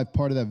Revelation 5,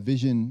 part of that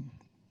vision,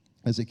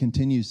 as it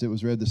continues, that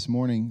was read this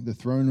morning, the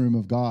throne room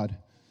of God,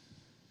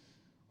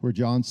 where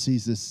John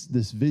sees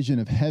this vision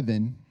of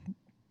heaven.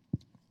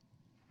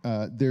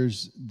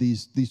 There's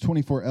these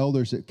 24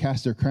 elders that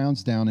cast their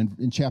crowns down. And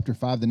in chapter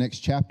 5, the next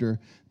chapter,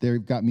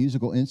 they've got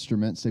musical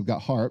instruments, they've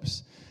got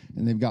harps,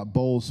 and they've got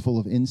bowls full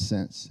of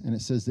incense. And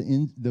it says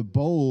the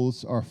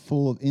bowls are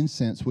full of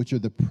incense, which are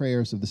the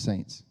prayers of the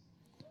saints.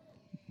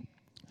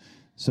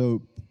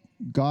 So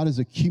God is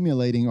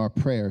accumulating our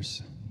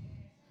prayers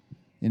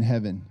in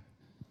heaven.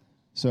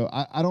 So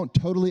I don't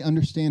totally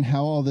understand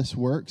how all this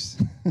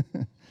works,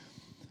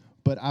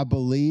 but I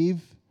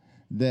believe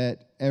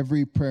that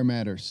every prayer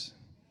matters.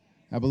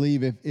 I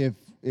believe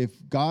if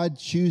God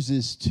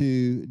chooses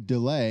to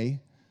delay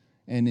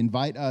and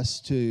invite us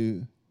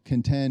to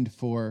contend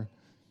for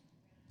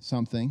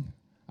something,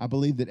 I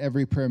believe that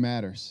every prayer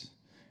matters.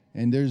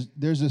 And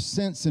there's a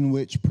sense in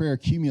which prayer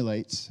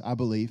accumulates, I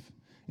believe,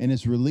 and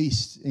is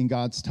released in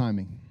God's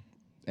timing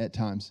at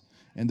times.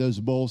 And those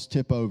bowls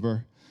tip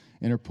over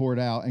and are poured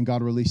out, and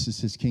God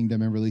releases his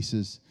kingdom and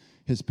releases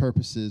his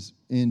purposes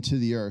into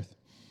the earth.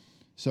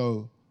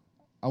 So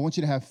I want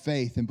you to have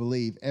faith and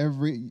believe.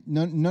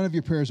 None of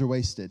your prayers are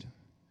wasted.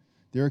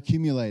 They're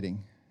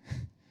accumulating.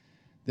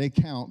 They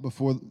count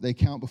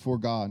before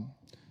God.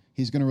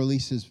 He's going to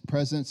release his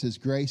presence, his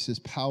grace, his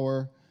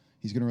power.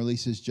 He's going to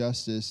release his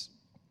justice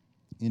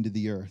into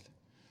the earth.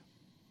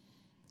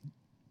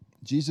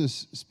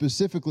 Jesus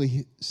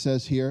specifically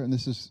says here, and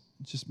this is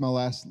just my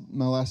last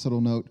little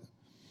note,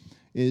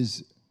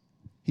 is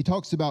he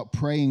talks about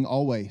praying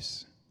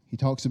always. He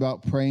talks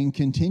about praying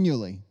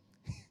continually.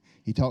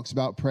 He talks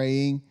about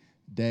praying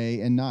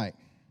day and night.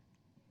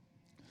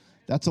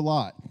 That's a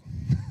lot.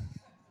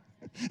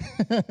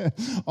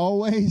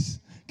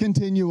 Always,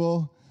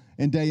 continual,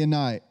 and day and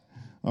night.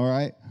 All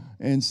right?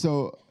 And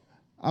so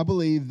I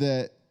believe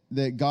that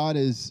God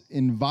is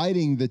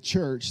inviting the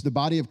church, the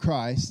body of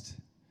Christ,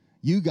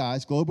 you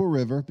guys, Global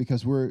River,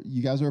 because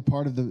you guys are a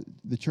part of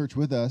the church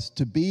with us,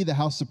 to be the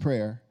house of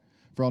prayer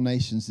for all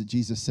nations that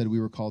Jesus said we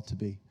were called to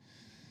be.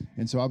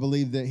 And so I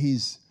believe that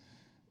he's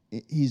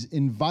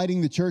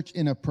inviting the church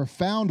in a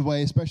profound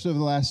way, especially over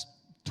the last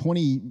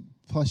 20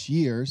 plus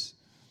years,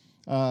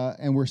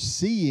 and we're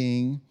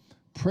seeing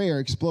prayer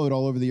explode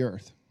all over the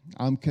earth.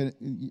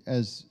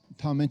 As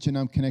Tom mentioned,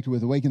 I'm connected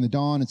with Awaken the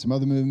Dawn and some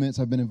other movements.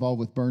 I've been involved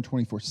with Burn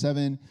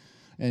 24/7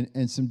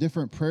 and some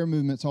different prayer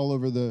movements all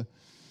over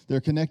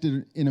they're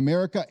connected in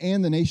America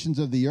and the nations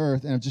of the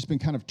earth, and I've just been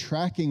kind of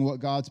tracking what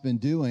God's been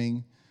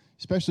doing,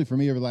 especially for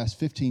me over the last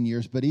 15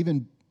 years, but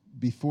even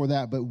before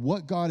that, but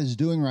what God is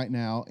doing right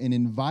now in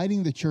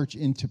inviting the church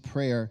into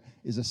prayer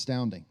is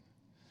astounding.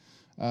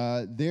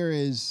 There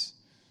is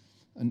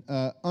an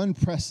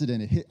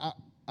unprecedented,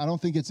 I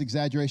don't think it's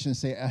exaggeration to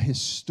say a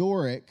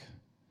historic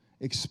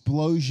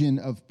explosion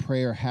of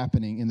prayer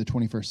happening in the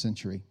 21st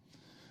century.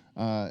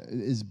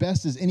 As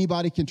best as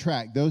anybody can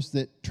track, those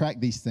that track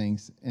these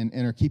things and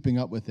are keeping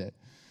up with it.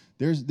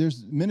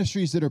 There's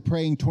ministries that are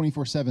praying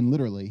 24/7,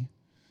 literally,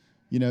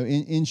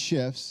 in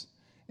shifts,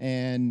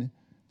 and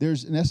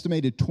there's an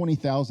estimated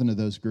 20,000 of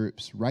those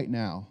groups right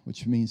now,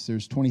 which means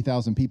there's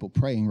 20,000 people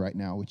praying right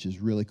now, which is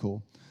really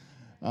cool,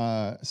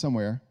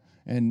 somewhere.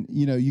 And,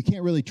 you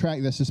can't really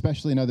track this,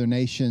 especially in other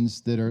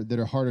nations that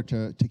are harder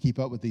to keep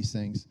up with these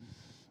things.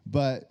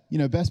 But,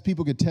 best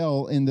people could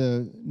tell, in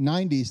the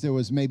 90s, there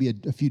was maybe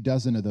a few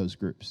dozen of those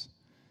groups.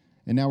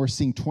 And now we're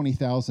seeing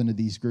 20,000 of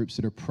these groups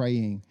that are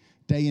praying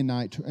day and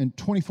night and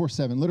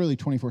 24/7, literally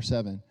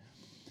 24/7.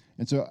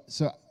 And so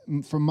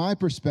from my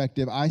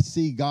perspective, I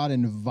see God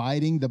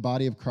inviting the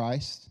body of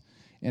Christ.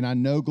 And I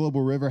know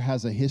Global River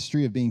has a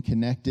history of being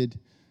connected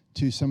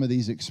to some of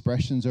these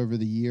expressions over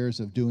the years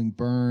of doing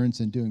burns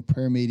and doing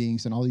prayer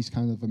meetings and all these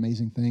kinds of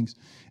amazing things.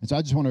 And so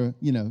I just want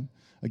to,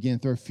 again,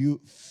 throw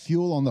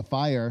fuel on the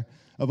fire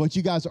of what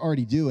you guys are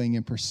already doing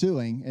and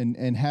pursuing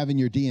and having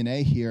your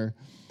DNA here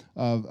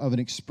of an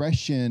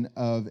expression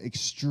of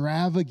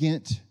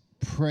extravagant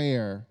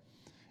prayer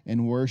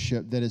and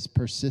worship that is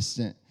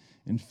persistent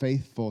and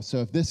faithful. So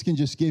if this can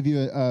just give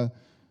you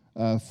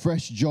a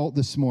fresh jolt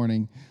this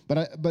morning,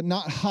 but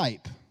not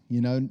hype.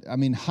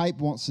 Hype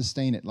won't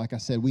sustain it. Like I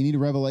said, we need a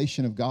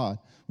revelation of God.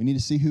 We need to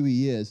see who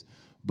he is.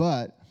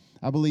 But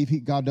I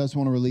believe God does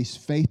want to release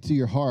faith to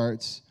your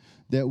hearts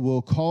that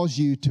will cause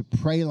you to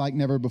pray like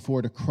never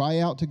before, to cry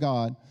out to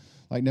God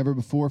like never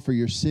before for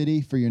your city,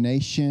 for your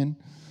nation,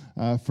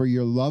 for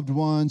your loved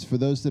ones, for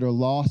those that are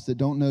lost, that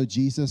don't know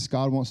Jesus.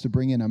 God wants to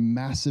bring in a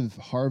massive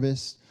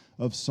harvest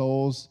of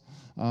souls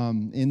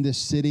in this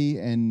city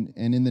and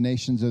in the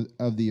nations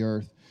of the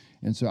earth.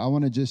 And so I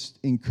want to just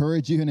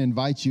encourage you and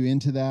invite you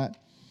into that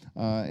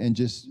and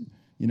just,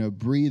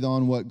 breathe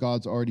on what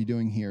God's already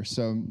doing here.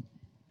 So,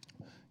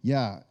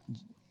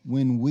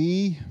 when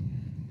we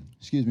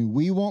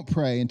won't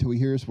pray until we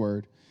hear his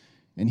word,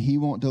 and he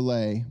won't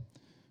delay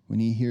when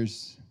he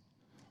hears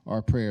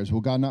our prayers.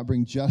 Will God not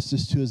bring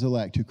justice to his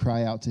elect who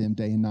cry out to him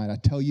day and night? I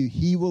tell you,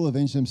 he will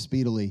avenge them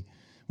speedily.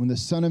 When the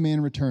Son of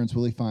Man returns,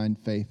 will he find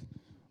faith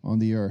on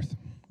the earth?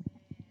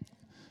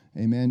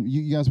 Amen.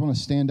 You guys want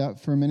to stand up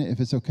for a minute? If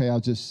it's okay,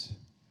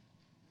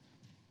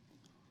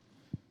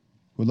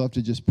 would love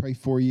to just pray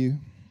for you.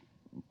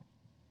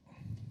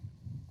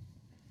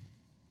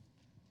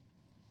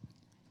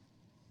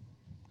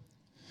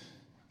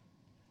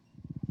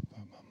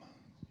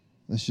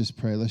 Let's just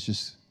pray. Let's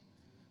just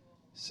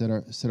set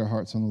our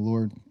hearts on the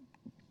Lord.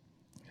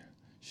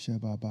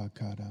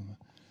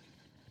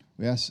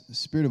 We ask the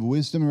spirit of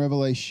wisdom and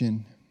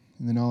revelation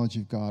and the knowledge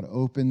of God.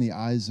 Open the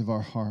eyes of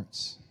our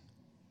hearts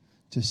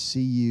to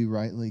see you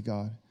rightly,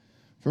 God.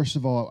 First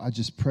of all, I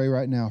just pray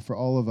right now for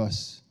all of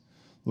us,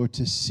 Lord,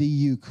 to see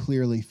you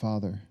clearly,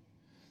 Father,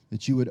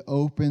 that you would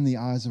open the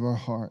eyes of our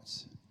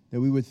hearts,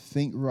 that we would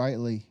think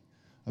rightly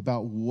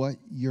about what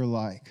you're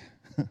like,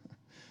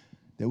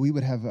 that we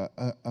would have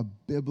a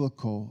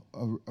biblical,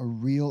 a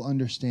real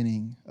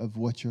understanding of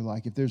what you're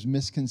like. If there's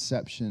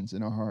misconceptions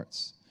in our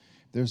hearts,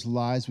 if there's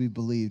lies we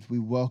believed, we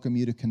welcome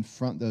you to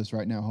confront those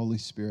right now, Holy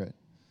Spirit.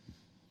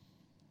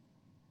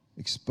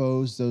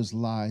 Expose those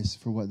lies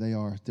for what they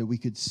are, that we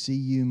could see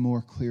you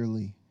more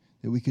clearly,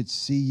 that we could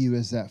see you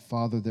as that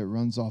father that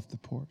runs off the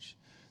porch,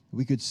 that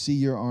we could see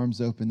your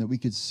arms open, that we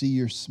could see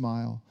your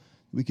smile,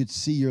 that we could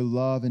see your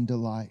love and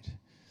delight,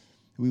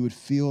 that we would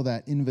feel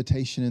that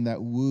invitation and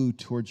that woo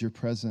towards your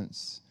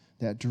presence,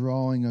 that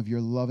drawing of your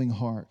loving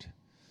heart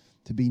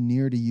to be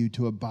near to you,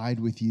 to abide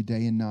with you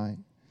day and night,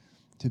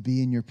 to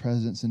be in your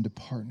presence and to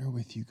partner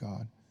with you,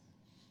 God.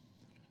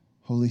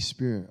 Holy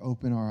Spirit,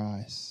 open our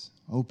eyes.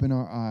 Open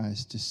our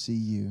eyes to see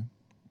you.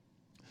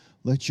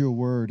 Let your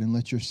word and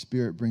let your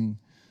spirit bring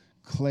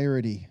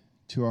clarity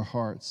to our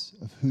hearts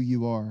of who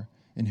you are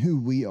and who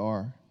we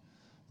are.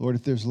 Lord,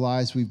 if there's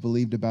lies we've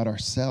believed about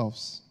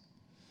ourselves,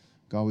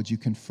 God, would you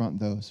confront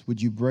those?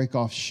 Would you break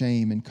off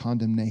shame and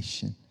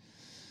condemnation?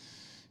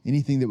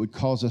 Anything that would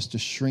cause us to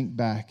shrink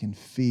back in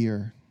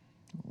fear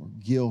or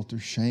guilt or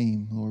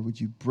shame, Lord, would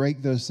you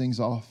break those things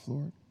off,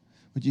 Lord?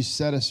 Would you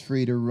set us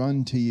free to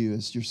run to you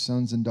as your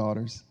sons and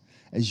daughters,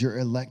 as your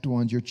elect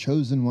ones, your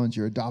chosen ones,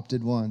 your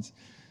adopted ones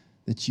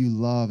that you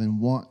love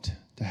and want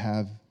to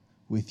have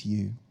with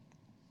you.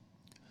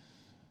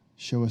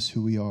 Show us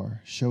who we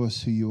are. Show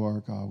us who you are,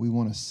 God. We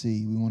want to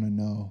see. We want to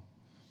know.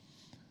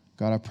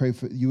 God, I pray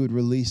for you would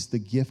release the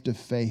gift of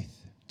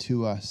faith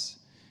to us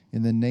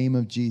in the name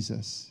of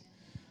Jesus.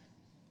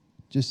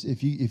 Just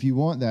if you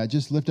want that,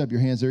 just lift up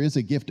your hands. There is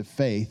a gift of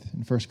faith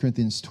in 1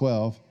 Corinthians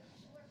 12.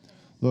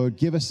 Lord,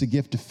 give us the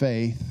gift of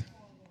faith.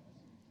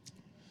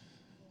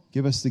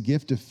 Give us the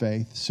gift of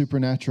faith,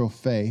 supernatural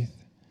faith,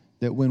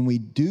 that when we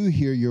do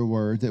hear your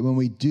word, that when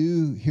we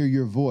do hear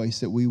your voice,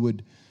 that we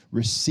would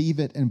receive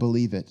it and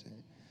believe it.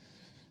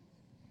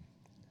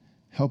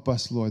 Help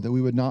us, Lord, that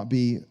we would not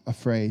be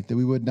afraid, that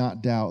we would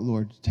not doubt,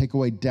 Lord. Take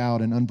away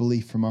doubt and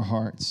unbelief from our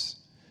hearts,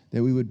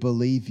 that we would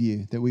believe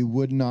you, that we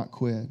would not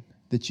quit,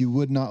 that you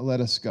would not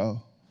let us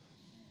go.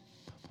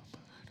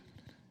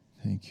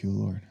 Thank you,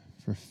 Lord,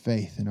 for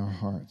faith in our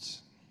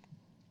hearts.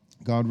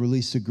 God,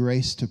 release a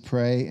grace to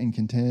pray and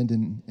contend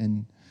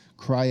and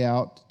cry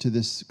out to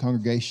this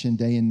congregation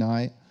day and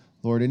night.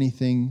 Lord,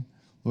 anything,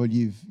 Lord,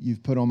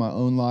 you've put on my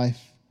own life,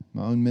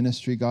 my own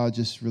ministry, God,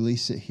 just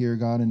release it here,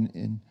 God,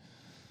 and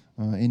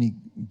any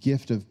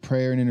gift of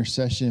prayer and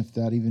intercession, if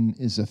that even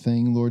is a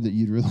thing, Lord, that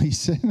you'd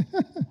release it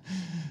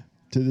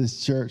to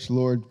this church.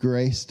 Lord,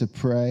 grace to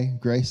pray,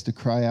 grace to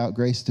cry out,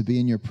 grace to be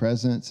in your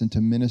presence and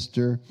to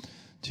minister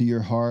to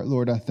your heart.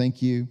 Lord, I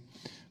thank you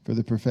for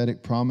the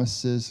prophetic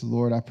promises.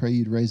 Lord, I pray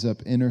you'd raise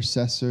up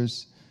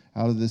intercessors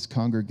out of this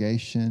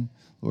congregation,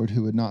 Lord,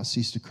 who would not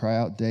cease to cry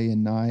out day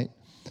and night.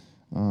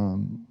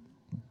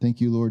 Thank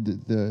you, Lord,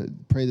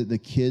 pray that the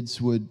kids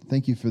would,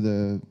 thank you for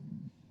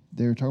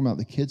they were talking about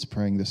the kids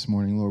praying this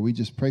morning, Lord. We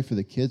just pray for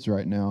the kids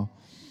right now.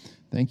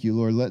 Thank you,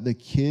 Lord. Let the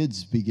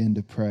kids begin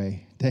to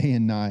pray day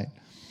and night.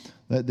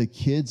 Let the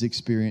kids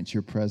experience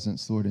your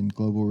presence, Lord, in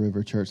Global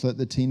River Church. Let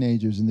the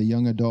teenagers and the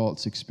young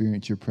adults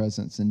experience your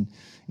presence and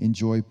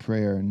enjoy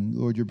prayer. And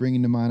Lord, you're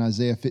bringing to mind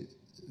Isaiah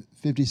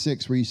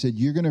 56, where you said,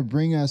 you're going to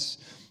bring us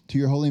to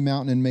your holy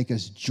mountain and make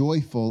us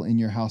joyful in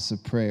your house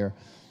of prayer.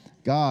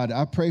 God,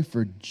 I pray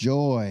for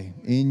joy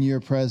in your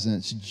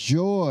presence,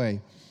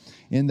 joy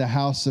in the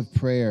house of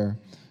prayer,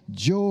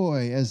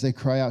 joy as they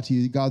cry out to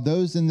you. God,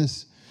 those in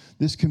this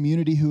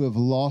community who have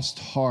lost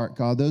heart,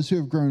 God, those who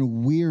have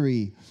grown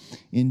weary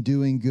in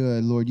doing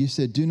good, Lord, you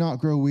said, do not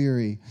grow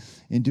weary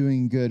in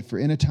doing good, for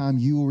in a time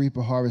you will reap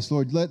a harvest.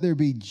 Lord, let there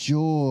be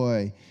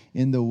joy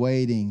in the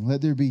waiting.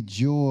 Let there be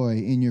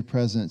joy in your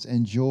presence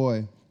and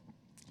joy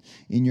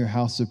in your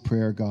house of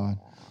prayer, God.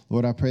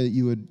 Lord, I pray that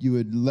you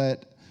would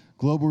let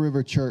Global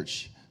River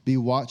Church be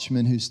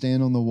watchmen who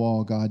stand on the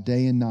wall, God,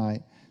 day and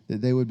night,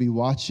 that they would be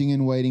watching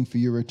and waiting for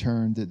your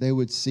return, that they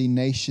would see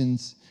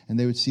nations and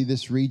they would see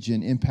this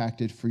region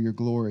impacted for your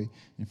glory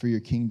and for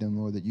your kingdom,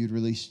 Lord, that you'd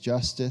release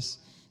justice,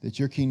 that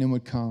your kingdom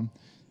would come,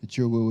 that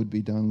your will would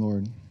be done,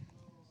 Lord.